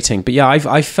terms of the rating. But yeah,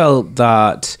 I felt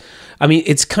that. I mean,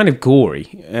 it's kind of gory.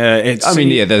 There's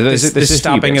the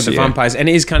stabbing of the vampires, and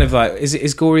it is kind of like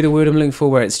is gory the word I'm looking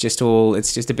for? Where it's just a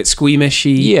bit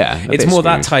squeamishy. Yeah, it's more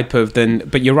that type of than.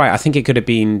 But you're right. I think it could have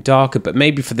been darker, but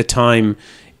maybe for the time.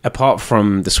 Apart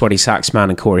from the sweaty sax man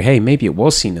and Corey Haim, maybe it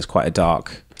was seen as quite a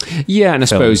dark. Yeah, and I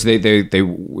suppose they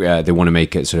want to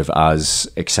make it sort of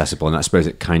as accessible, and I suppose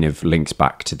it kind of links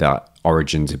back to that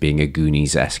origins of being a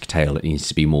Goonies-esque tale. It needs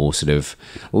to be more sort of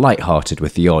light-hearted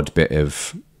with the odd bit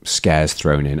of scares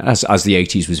thrown in, as the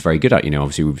 80s was very good at.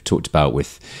 Obviously we've talked about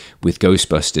with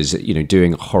Ghostbusters.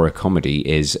 Doing horror comedy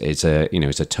is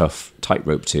a tough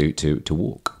tightrope to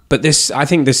walk. But I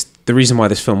think the reason why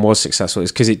this film was successful is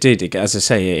because as I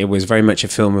say, it was very much a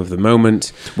film of the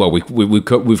moment. Well, we've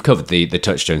covered the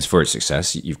touchstones for its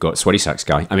success. You've got Sweaty Sax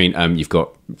Guy. I mean, you've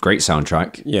got great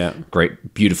soundtrack. Yeah.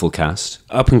 Great, beautiful cast.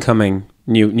 Up and coming,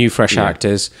 new fresh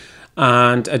actors,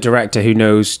 and a director who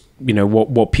knows,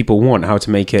 what people want, how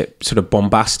to make it sort of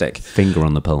bombastic. Finger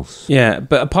on the pulse. Yeah,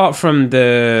 but apart from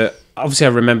obviously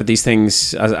I remember these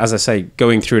things, as I say,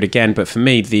 going through it again, but for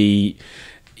me,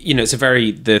 it's a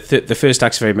very the first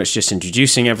act's very much just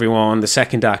introducing everyone. The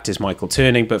second act is Michael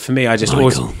turning, but for me, I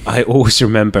always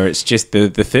remember it's just the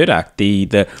third act,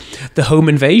 the home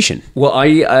invasion. Well,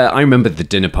 I remember the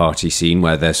dinner party scene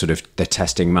where they're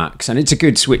testing Max, and it's a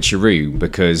good switcheroo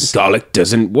because garlic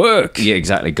doesn't work. Yeah,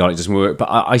 exactly, garlic doesn't work. But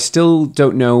I still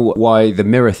don't know why the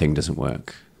mirror thing doesn't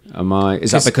work.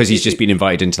 Is that because he's just been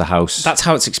invited into the house? That's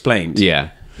how it's explained. Yeah.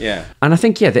 Yeah. And I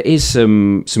think, there is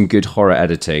some good horror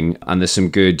editing, and there's some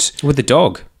good... With the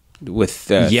dog, with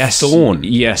Thorn.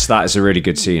 Yes, that is a really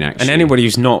good scene, actually. And anybody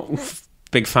who's not a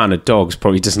big fan of dogs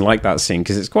probably doesn't like that scene,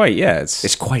 because it's quite,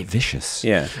 it's quite vicious.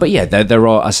 Yeah. But there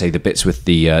are, I say, the bits with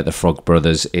the Frog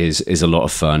Brothers is a lot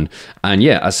of fun. And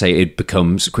I say it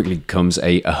quickly becomes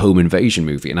a home invasion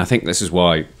movie. And I think this is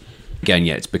why... Again,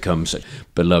 it's become such a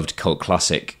beloved cult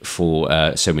classic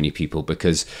for so many people,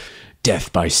 because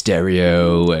death by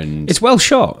stereo, and it's well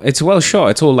shot. It's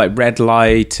all like red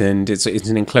light, and it's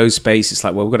an enclosed space. It's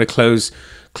like, well, we've got to close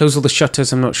all the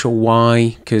shutters. I'm not sure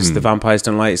why, because the vampires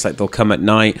don't like it. It's like they'll come at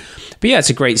night. But it's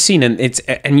a great scene, and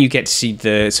you get to see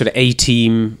the sort of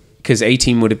A-Team, because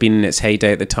A-Team would have been in its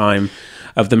heyday at the time,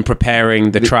 of them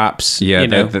preparing the traps. Yeah, I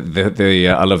love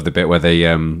the bit where they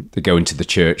go into the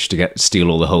church to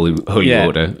steal all the holy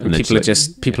water. And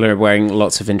people are wearing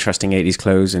lots of interesting 80s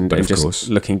clothes and just course.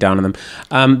 Looking down on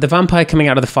them. The vampire coming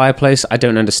out of the fireplace, I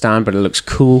don't understand, but it looks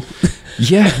cool.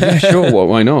 Yeah, sure.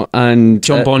 Why not? And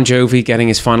John Bon Jovi getting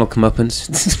his final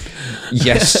comeuppance.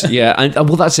 Yes, yeah, and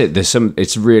well, that's it.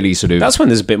 It's really sort of. That's when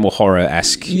there's a bit more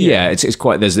horror-esque. Yeah, it's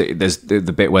quite. There's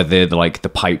the bit where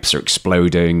the pipes are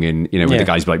exploding, and where the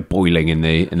guy's like boiling in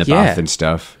the bath and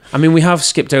stuff. I mean, we have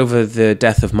skipped over the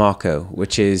death of Marco,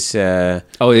 which is you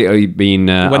mean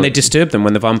when they disturb them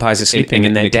when the vampires are sleeping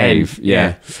in their cave.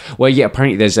 Yeah. Well,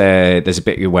 apparently there's a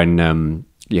bit when.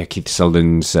 Keith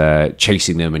Sullivan's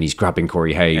chasing them, and he's grabbing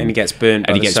Corey Haim, and he gets burnt.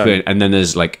 And then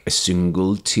there's like a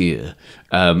single tear,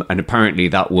 and apparently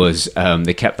that was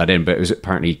they kept that in, but it was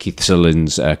apparently Keith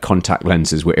Sullivan's contact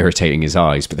lenses were irritating his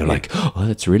eyes. But they're like, oh,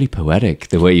 that's really poetic.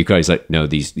 The way you guys no,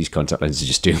 these contact lenses are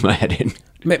just doing my head in.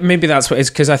 Maybe that's what it's,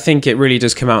 because I think it really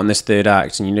does come out in this third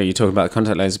act, and you're talking about the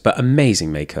contact lenses, but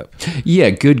amazing makeup.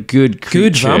 Yeah, good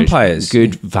vampires,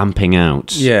 good vamping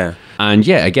out. Yeah. And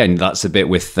again, that's a bit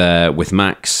with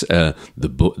Max.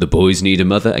 The boys need a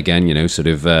mother. Again, sort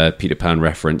of Peter Pan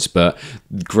reference, but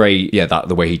great. Yeah,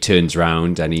 the way he turns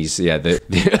around, and he's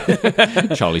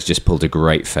Charlie's just pulled a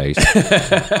great face.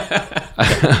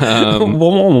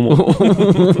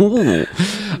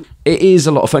 It is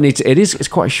a lot of fun. It's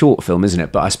quite a short film, isn't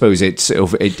it? But I suppose it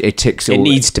ticks. It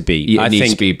needs to be. It needs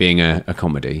to be being a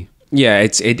comedy. Yeah,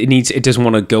 it doesn't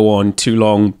want to go on too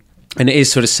long. And it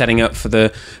is sort of setting up for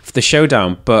the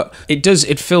showdown, but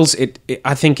it fills it.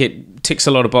 I think it ticks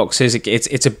a lot of boxes.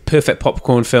 It's a perfect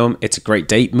popcorn film. It's a great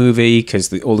date movie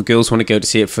because all the girls want to go to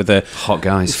see it for the hot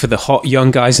guys, for the hot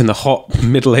young guys and the hot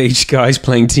middle-aged guys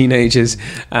playing teenagers.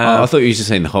 I thought you were just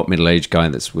saying the hot middle-aged guy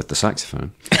that's with the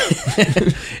saxophone.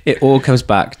 It all comes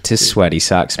back to sweaty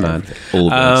sax man. All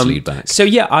birds lead back. So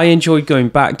I enjoyed going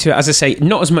back to it. As I say,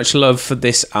 not as much love for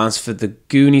this as for the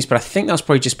Goonies, but I think that's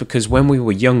probably just because when we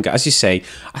were younger, as you say,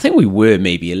 I think we were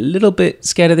maybe a little bit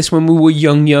scared of this when we were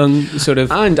young, sort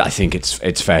of. And I think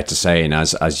it's fair to say, and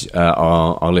as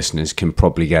our listeners can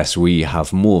probably guess, we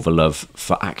have more of a love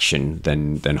for action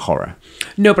than horror.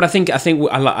 No, but I think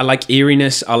I like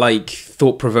eeriness. I like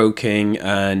thought-provoking,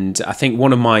 and I think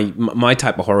one of my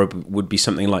type of horror would be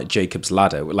something like Jacob's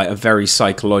Ladder, like a very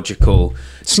psychological,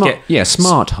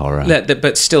 smart horror,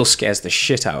 but still scares the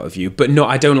shit out of you. But no,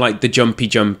 I don't like the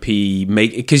jumpy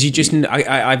because you just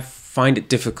I find it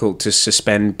difficult to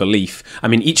suspend belief. I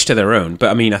mean, each to their own, but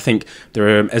I mean, I think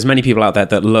there are as many people out there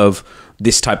that love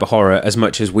this type of horror as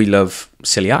much as we love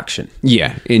silly action.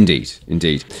 Yeah, indeed.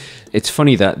 It's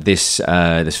funny that this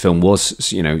film was,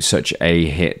 such a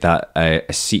hit that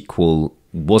a sequel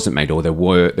wasn't made, or there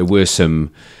were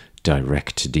some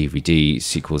direct-to-DVD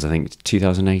sequels, I think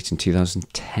 2008 and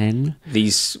 2010.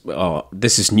 This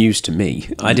is news to me.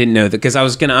 I didn't know that, because I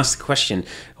was going to ask the question,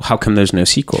 how come there's no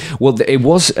sequel? Well, it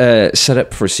was set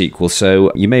up for a sequel,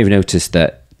 so you may have noticed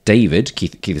that David,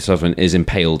 Keith Sullivan, is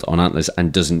impaled on antlers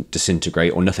and doesn't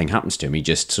disintegrate, or nothing happens to him. He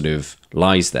just sort of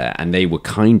lies there, and they were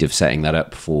kind of setting that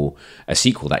up for a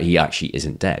sequel, that he actually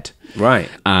isn't dead. Right.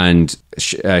 And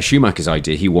Schumacher's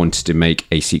idea, he wanted to make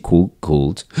a sequel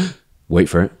called... wait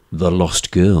for it, The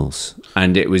Lost Girls.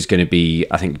 And it was going to be,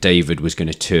 I think David was going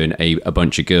to turn a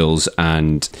bunch of girls,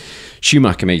 and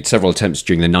Schumacher made several attempts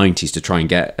during the 90s to try and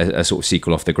get a sort of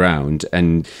sequel off the ground.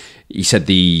 And he said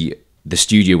the the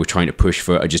studio were trying to push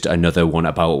for just another one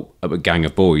about a gang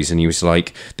of boys, and he was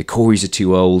like, the Coreys are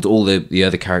too old, all the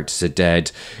other characters are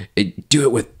dead, do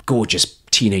it with gorgeous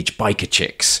teenage biker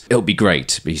chicks, it'll be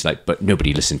great. But he's like, but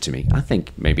nobody listened to me. I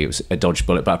think maybe it was a dodged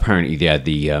bullet, but apparently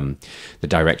the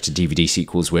direct-to-DVD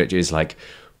sequels, which is like,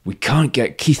 we can't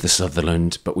get Keith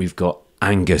Sutherland, but we've got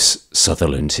Angus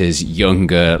Sutherland, his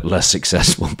younger, less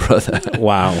successful brother.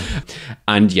 Wow.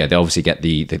 And yeah, they obviously get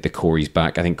the Coreys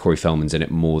back. I think Corey Feldman's in it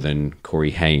more than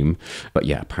Corey Haim. But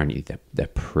yeah, apparently they're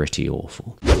pretty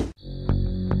awful.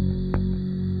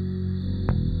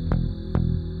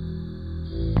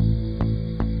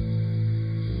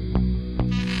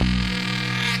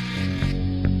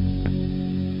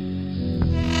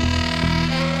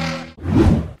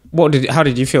 How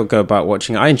did you feel about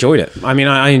watching it? I enjoyed it. I mean,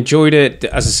 I enjoyed it,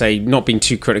 as I say, not being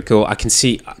too critical. I can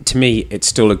see, to me, it's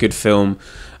still a good film.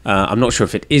 I'm not sure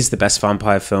if it is the best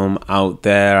vampire film out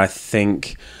there. I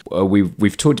think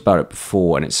we've talked about it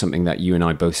before, and it's something that you and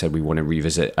I both said we want to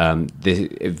revisit.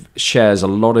 It shares a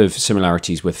lot of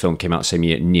similarities with a film came out the same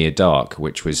year, Near Dark,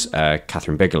 which was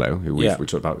Catherine Bigelow, who we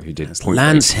talked about, who did Point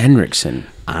Lance Break. Henriksen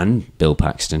And Bill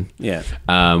Paxton. Yeah.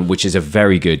 Which is a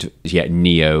very good,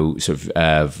 neo sort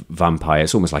of vampire.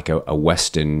 It's almost like a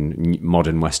Western,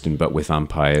 modern Western, but with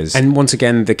vampires. And once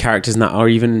again, the characters in that are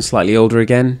even slightly older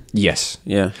again. Yes.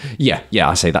 Yeah. Yeah,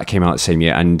 I say that came out the same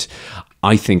year, and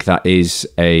I think that is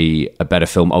a better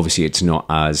film. Obviously, it's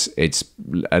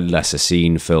a lesser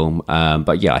seen film,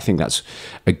 but yeah, I think that's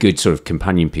a good sort of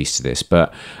companion piece to this.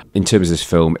 But in terms of this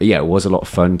film, yeah, it was a lot of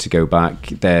fun to go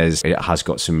back. It has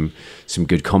got some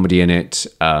good comedy in it.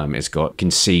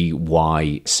 Can see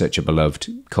why such a beloved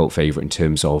cult favorite in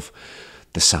terms of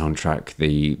the soundtrack,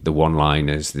 the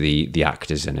one-liners, the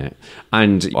actors in it,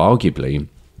 and arguably,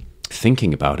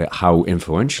 thinking about it, how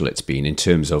influential it's been in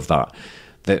terms of that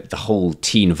the whole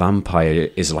teen vampire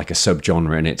is like a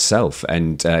subgenre in itself.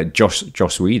 And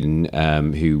Joss Whedon,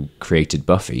 who created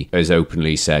Buffy, has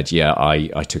openly said, yeah,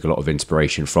 I took a lot of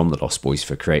inspiration from the Lost Boys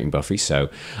for creating Buffy. So,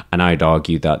 and I'd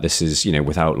argue that this is,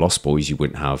 without Lost Boys, you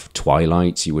wouldn't have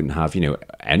Twilight, you wouldn't have,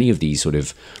 any of these sort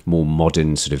of more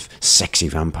modern, sort of sexy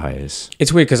vampires.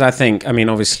 It's weird because I think,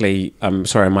 obviously, I'm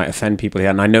sorry, I might offend people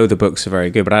here, and I know the books are very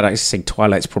good, but I'd actually say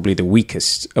Twilight's probably the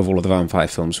weakest of all of the vampire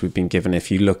films we've been given. If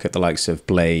you look at the likes of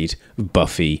Blade,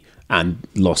 Buffy, and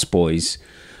Lost Boys,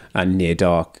 and Near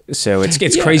Dark. So it's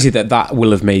crazy that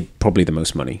will have made probably the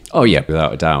most money. Oh yeah,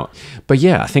 without a doubt. But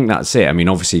yeah, I think that's it.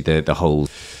 Obviously the whole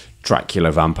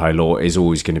Dracula vampire lore is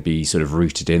always going to be sort of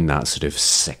rooted in that sort of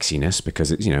sexiness,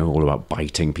 because it's all about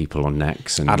biting people on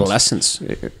necks and adolescence,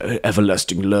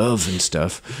 everlasting love and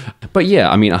stuff. But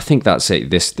yeah, I think that's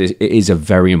it. This it is a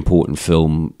very important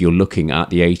film. You're looking at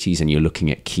the 80s and you're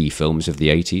looking at key films of the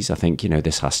 80s. I think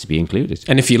this has to be included.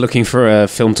 And if you're looking for a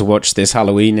film to watch this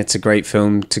Halloween, it's a great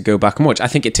film to go back and watch. I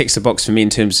think it ticks the box for me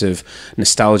in terms of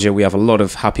nostalgia. We have a lot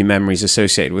of happy memories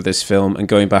associated with this film, and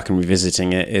going back and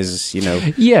revisiting it is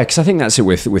yeah. Because I think that's it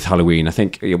with Halloween. I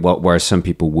think whereas some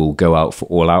people will go out for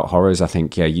all-out horrors, I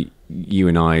think you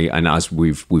and I, and as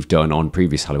we've done on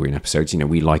previous Halloween episodes,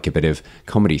 we like a bit of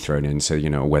comedy thrown in. So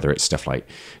whether it's stuff like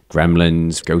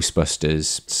Gremlins,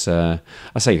 Ghostbusters, it's, I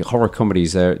say horror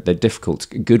comedies, they're difficult.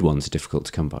 Good ones are difficult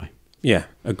to come by. Yeah,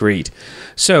 agreed.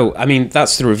 So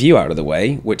that's the review out of the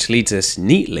way, which leads us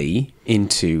neatly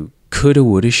into Coulda,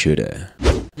 Woulda, Shoulda.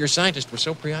 Your scientists were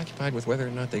so preoccupied with whether or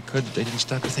not they could that they didn't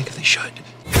stop to think if they should.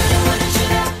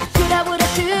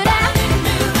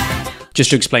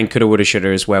 Just to explain, Coulda, Woulda,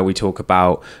 Shoulda is where we talk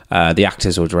about the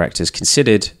actors or directors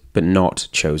considered but not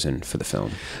chosen for the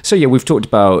film. So yeah, we've talked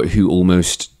about who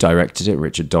almost directed it,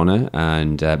 Richard Donner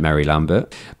and Mary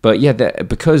Lambert. But yeah,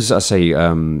 because I say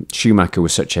Schumacher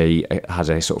was had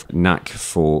a sort of knack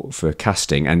for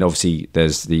casting, and obviously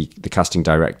there's the casting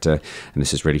director, and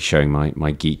this is really showing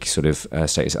my geek sort of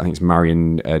status. I think it's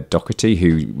Marion Doherty,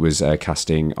 who was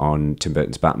casting on Tim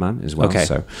Burton's Batman as well. Okay.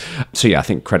 So yeah, I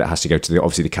think credit has to go to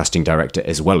obviously the casting director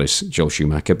as well as Joel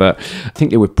Schumacher. But I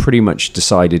think they were pretty much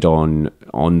decided on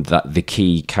that the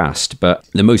key cast. But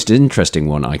the most interesting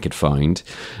one I could find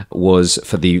was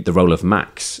for the role of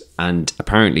Max, and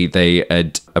apparently they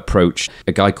had approached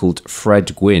a guy called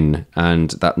Fred Gwynne,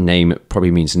 and that name probably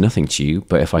means nothing to you,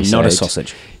 but if I said not a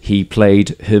sausage, he played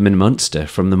Herman Munster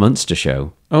from the Munster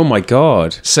Show. Oh my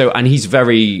god. So, and he's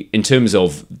very, in terms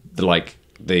of the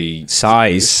the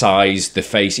size, the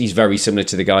face. He's very similar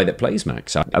to the guy that plays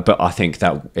Max. But I think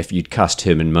that if you'd cast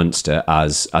him and Munster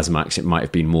as Max, it might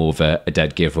have been more of a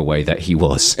dead giveaway that he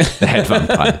was the head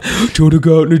vampire. Do you want to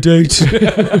go out on a date?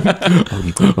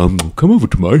 Come over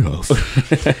to my house.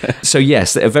 So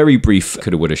yes, a very brief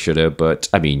coulda, woulda, shoulda, but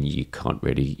I mean, you can't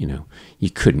really, you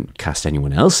couldn't cast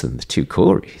anyone else than the two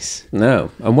Coreys.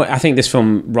 No. And I think this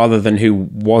film, rather than who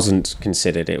wasn't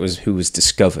considered, it was who was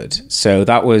discovered. So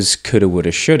that was coulda,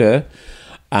 woulda, shoulda.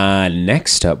 And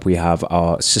next up, we have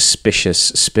our suspicious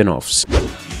spin-offs.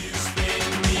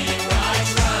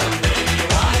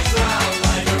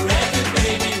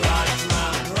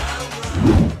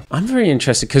 I'm very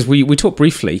interested because we talked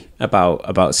briefly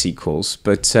about sequels,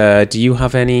 but do you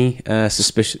have any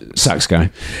suspicious... Sax guy.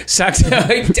 Sax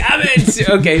guy, damn it!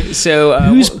 Okay, so...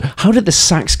 how did the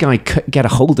sax guy get a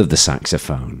hold of the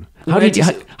saxophone? How did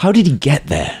he get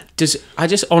there?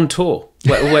 Just on tour.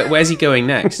 Where's he going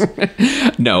next?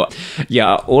 No,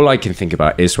 yeah. All I can think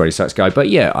about is Sweaty Sax Guy. But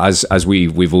yeah, as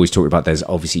we've always talked about, there's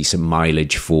obviously some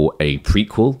mileage for a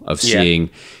prequel of seeing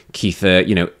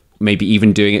Keitha, maybe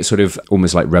even doing it sort of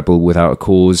almost like Rebel Without a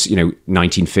Cause,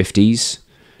 1950s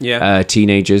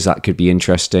teenagers. That could be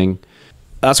interesting.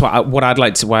 That's why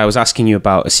I was asking you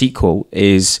about a sequel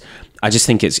is. I just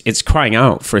think it's crying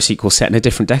out for a sequel set in a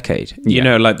different decade.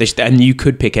 Like this, and you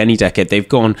could pick any decade. They've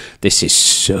gone, this is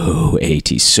so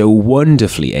 80s, so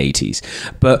wonderfully 80s.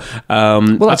 But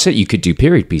that's it. You could do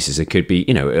period pieces. It could be,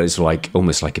 it was like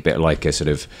almost like a bit like a sort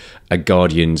of a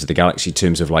Guardians of the Galaxy in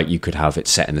terms of like you could have it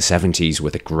set in the 70s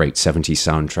with a great 70s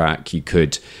soundtrack. You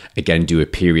could again do a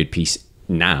period piece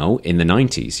now in the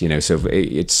 90s, so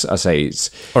it's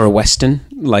or a western,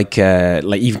 like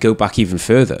even go back even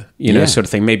further, sort of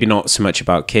thing. Maybe not so much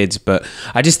about kids, but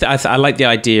I like the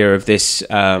idea of this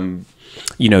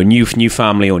new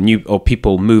family or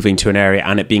people moving to an area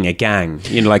and it being a gang,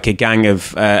 like a gang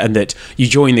of and that you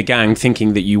join the gang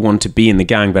thinking that you want to be in the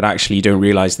gang, but actually you don't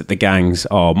realize that the gangs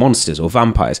are monsters or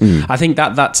vampires. I think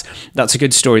that's a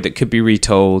good story that could be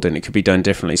retold and it could be done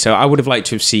differently. So I would have liked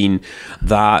to have seen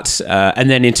that. And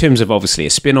then in terms of obviously a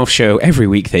spin-off show, every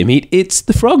week they meet, it's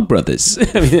the Frog Brothers.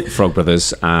 Frog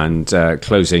Brothers, and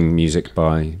closing music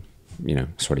by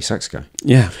Sweaty Sax Guy.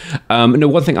 Yeah. No,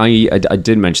 one thing I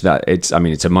did mention that it's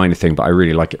a minor thing, but I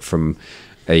really like it from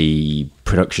a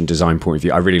production design point of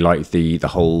view. I really like the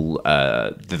whole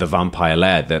the vampire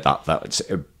lair that's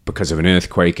because of an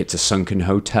earthquake. It's a sunken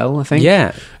hotel, I think.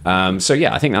 Yeah. So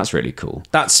yeah, I think that's really cool.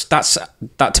 That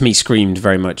to me screamed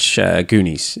very much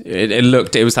Goonies.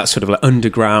 It was that sort of like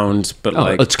underground, but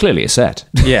it's clearly a set.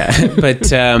 Yeah,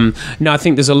 but no, I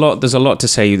think there's a lot to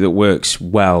say that works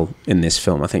well in this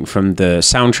film. I think from the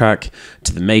soundtrack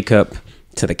to the makeup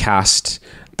to the cast.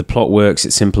 The plot works,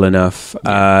 it's simple enough.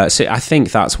 So I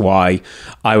think that's why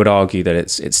I would argue that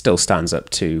it still stands up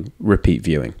to repeat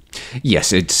viewing.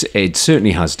 Yes, it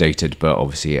certainly has dated, but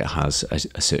obviously it has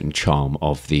a certain charm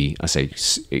of it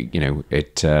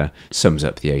sums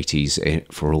up the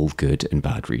 80s for all good and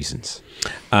bad reasons.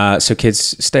 So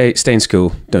kids, stay in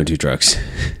school, don't do drugs.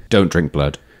 Don't drink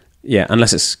blood. Yeah,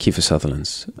 unless it's Kiefer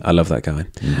Sutherland's. I love that guy.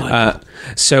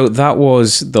 So that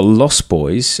was The Lost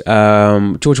Boys.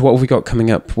 George, what have we got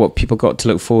coming up? What people got to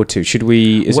look forward to? Is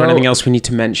there anything else we need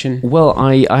to mention? Well,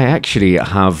 I actually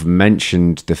have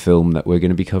mentioned the film that we're going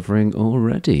to be covering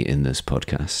already in this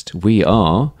podcast. We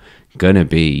are going to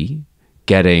be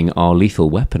getting our Lethal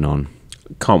Weapon on.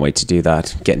 Can't wait to do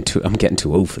that. I'm getting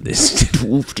too old for this. Too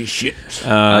old for this shit.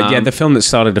 The film that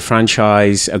started a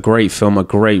franchise, a great film, a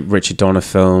great Richard Donner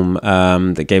film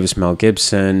that gave us more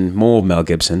Mel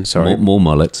Gibson, sorry. More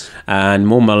mullets. And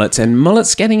more mullets. And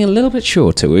mullets getting a little bit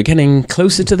shorter. We're getting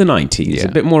closer to the 90s, a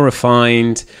bit more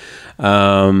refined.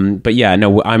 But yeah,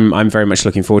 no, I'm very much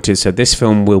looking forward to it. So this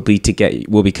film will be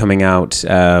coming out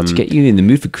to get you in the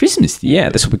mood for Christmas. Yeah,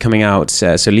 this will be coming out.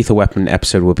 So Lethal Weapon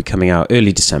episode will be coming out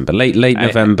early December, late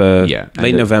November,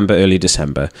 November, early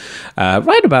December,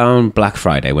 right about Black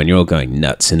Friday when you're all going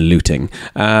nuts and looting.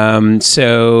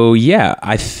 So yeah,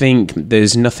 I think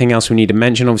there's nothing else we need to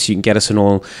mention. Obviously, you can get us on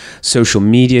all social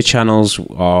media channels.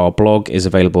 Our blog is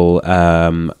available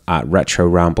at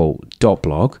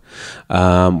retroramble.blog.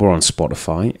 We're on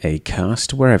Spotify,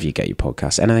 Acast, wherever you get your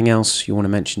podcasts. Anything else you want to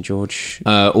mention, George?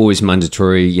 Always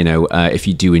mandatory, if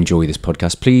you do enjoy this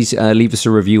podcast, please leave us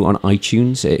a review on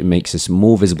iTunes. It makes us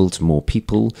more visible to more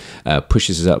people,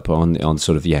 pushes us up on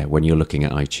sort of, when you're looking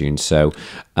at iTunes. So,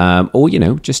 or,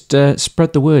 just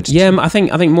spread the word. Yeah, I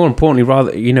think more importantly,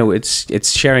 rather,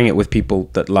 it's sharing it with people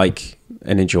that like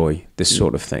and enjoy this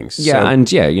sort of things. Yeah, and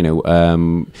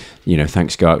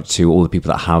thanks go out to all the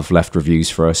people that have left reviews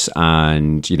for us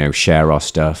and share our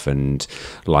stuff and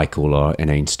like all our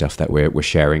inane stuff that we're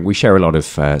sharing. We share a lot of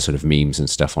sort of memes and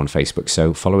stuff on Facebook,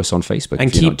 so follow us on Facebook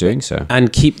if you're not doing so.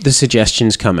 And keep the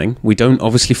suggestions coming. We don't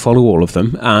obviously follow all of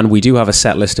them, and we do have a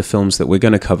set list of films that we're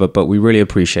going to cover, but we really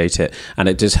appreciate it, and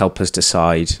it does help us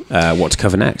decide what to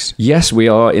cover next. Yes, we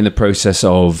are in the process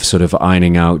of sort of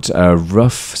ironing out a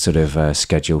rough sort of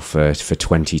schedule for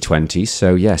 2020.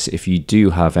 So yes, if you do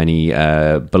have any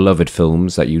beloved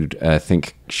films that you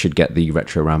think should get the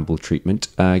Retro Ramble treatment,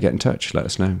 get in touch, let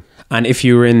us know. And if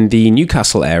you're in the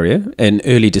Newcastle area in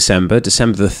early December the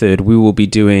 3rd, we will be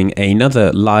doing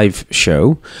another live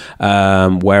show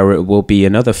where it will be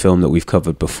another film that we've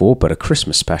covered before, but a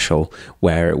Christmas special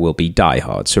where it will be Die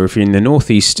Hard. So if you're in the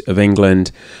northeast of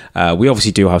England, we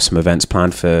obviously do have some events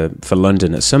planned for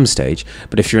London at some stage,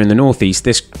 but if you're in the northeast,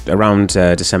 around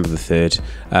December the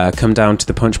 3rd, come down to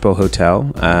the Punch Bowl Hotel,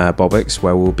 Bobbick's,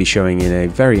 where we'll be showing in a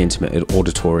very intimate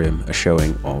auditorium a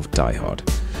showing of Die Hard.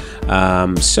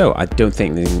 So I don't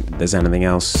think there's anything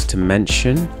else to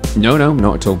mention. No,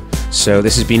 not at all. So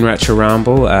this has been Retro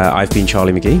Ramble. I've been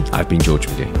Charlie McGhee. I've been George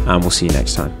McGhee. And we'll see you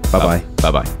next time. Bye-bye.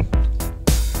 Bye-bye.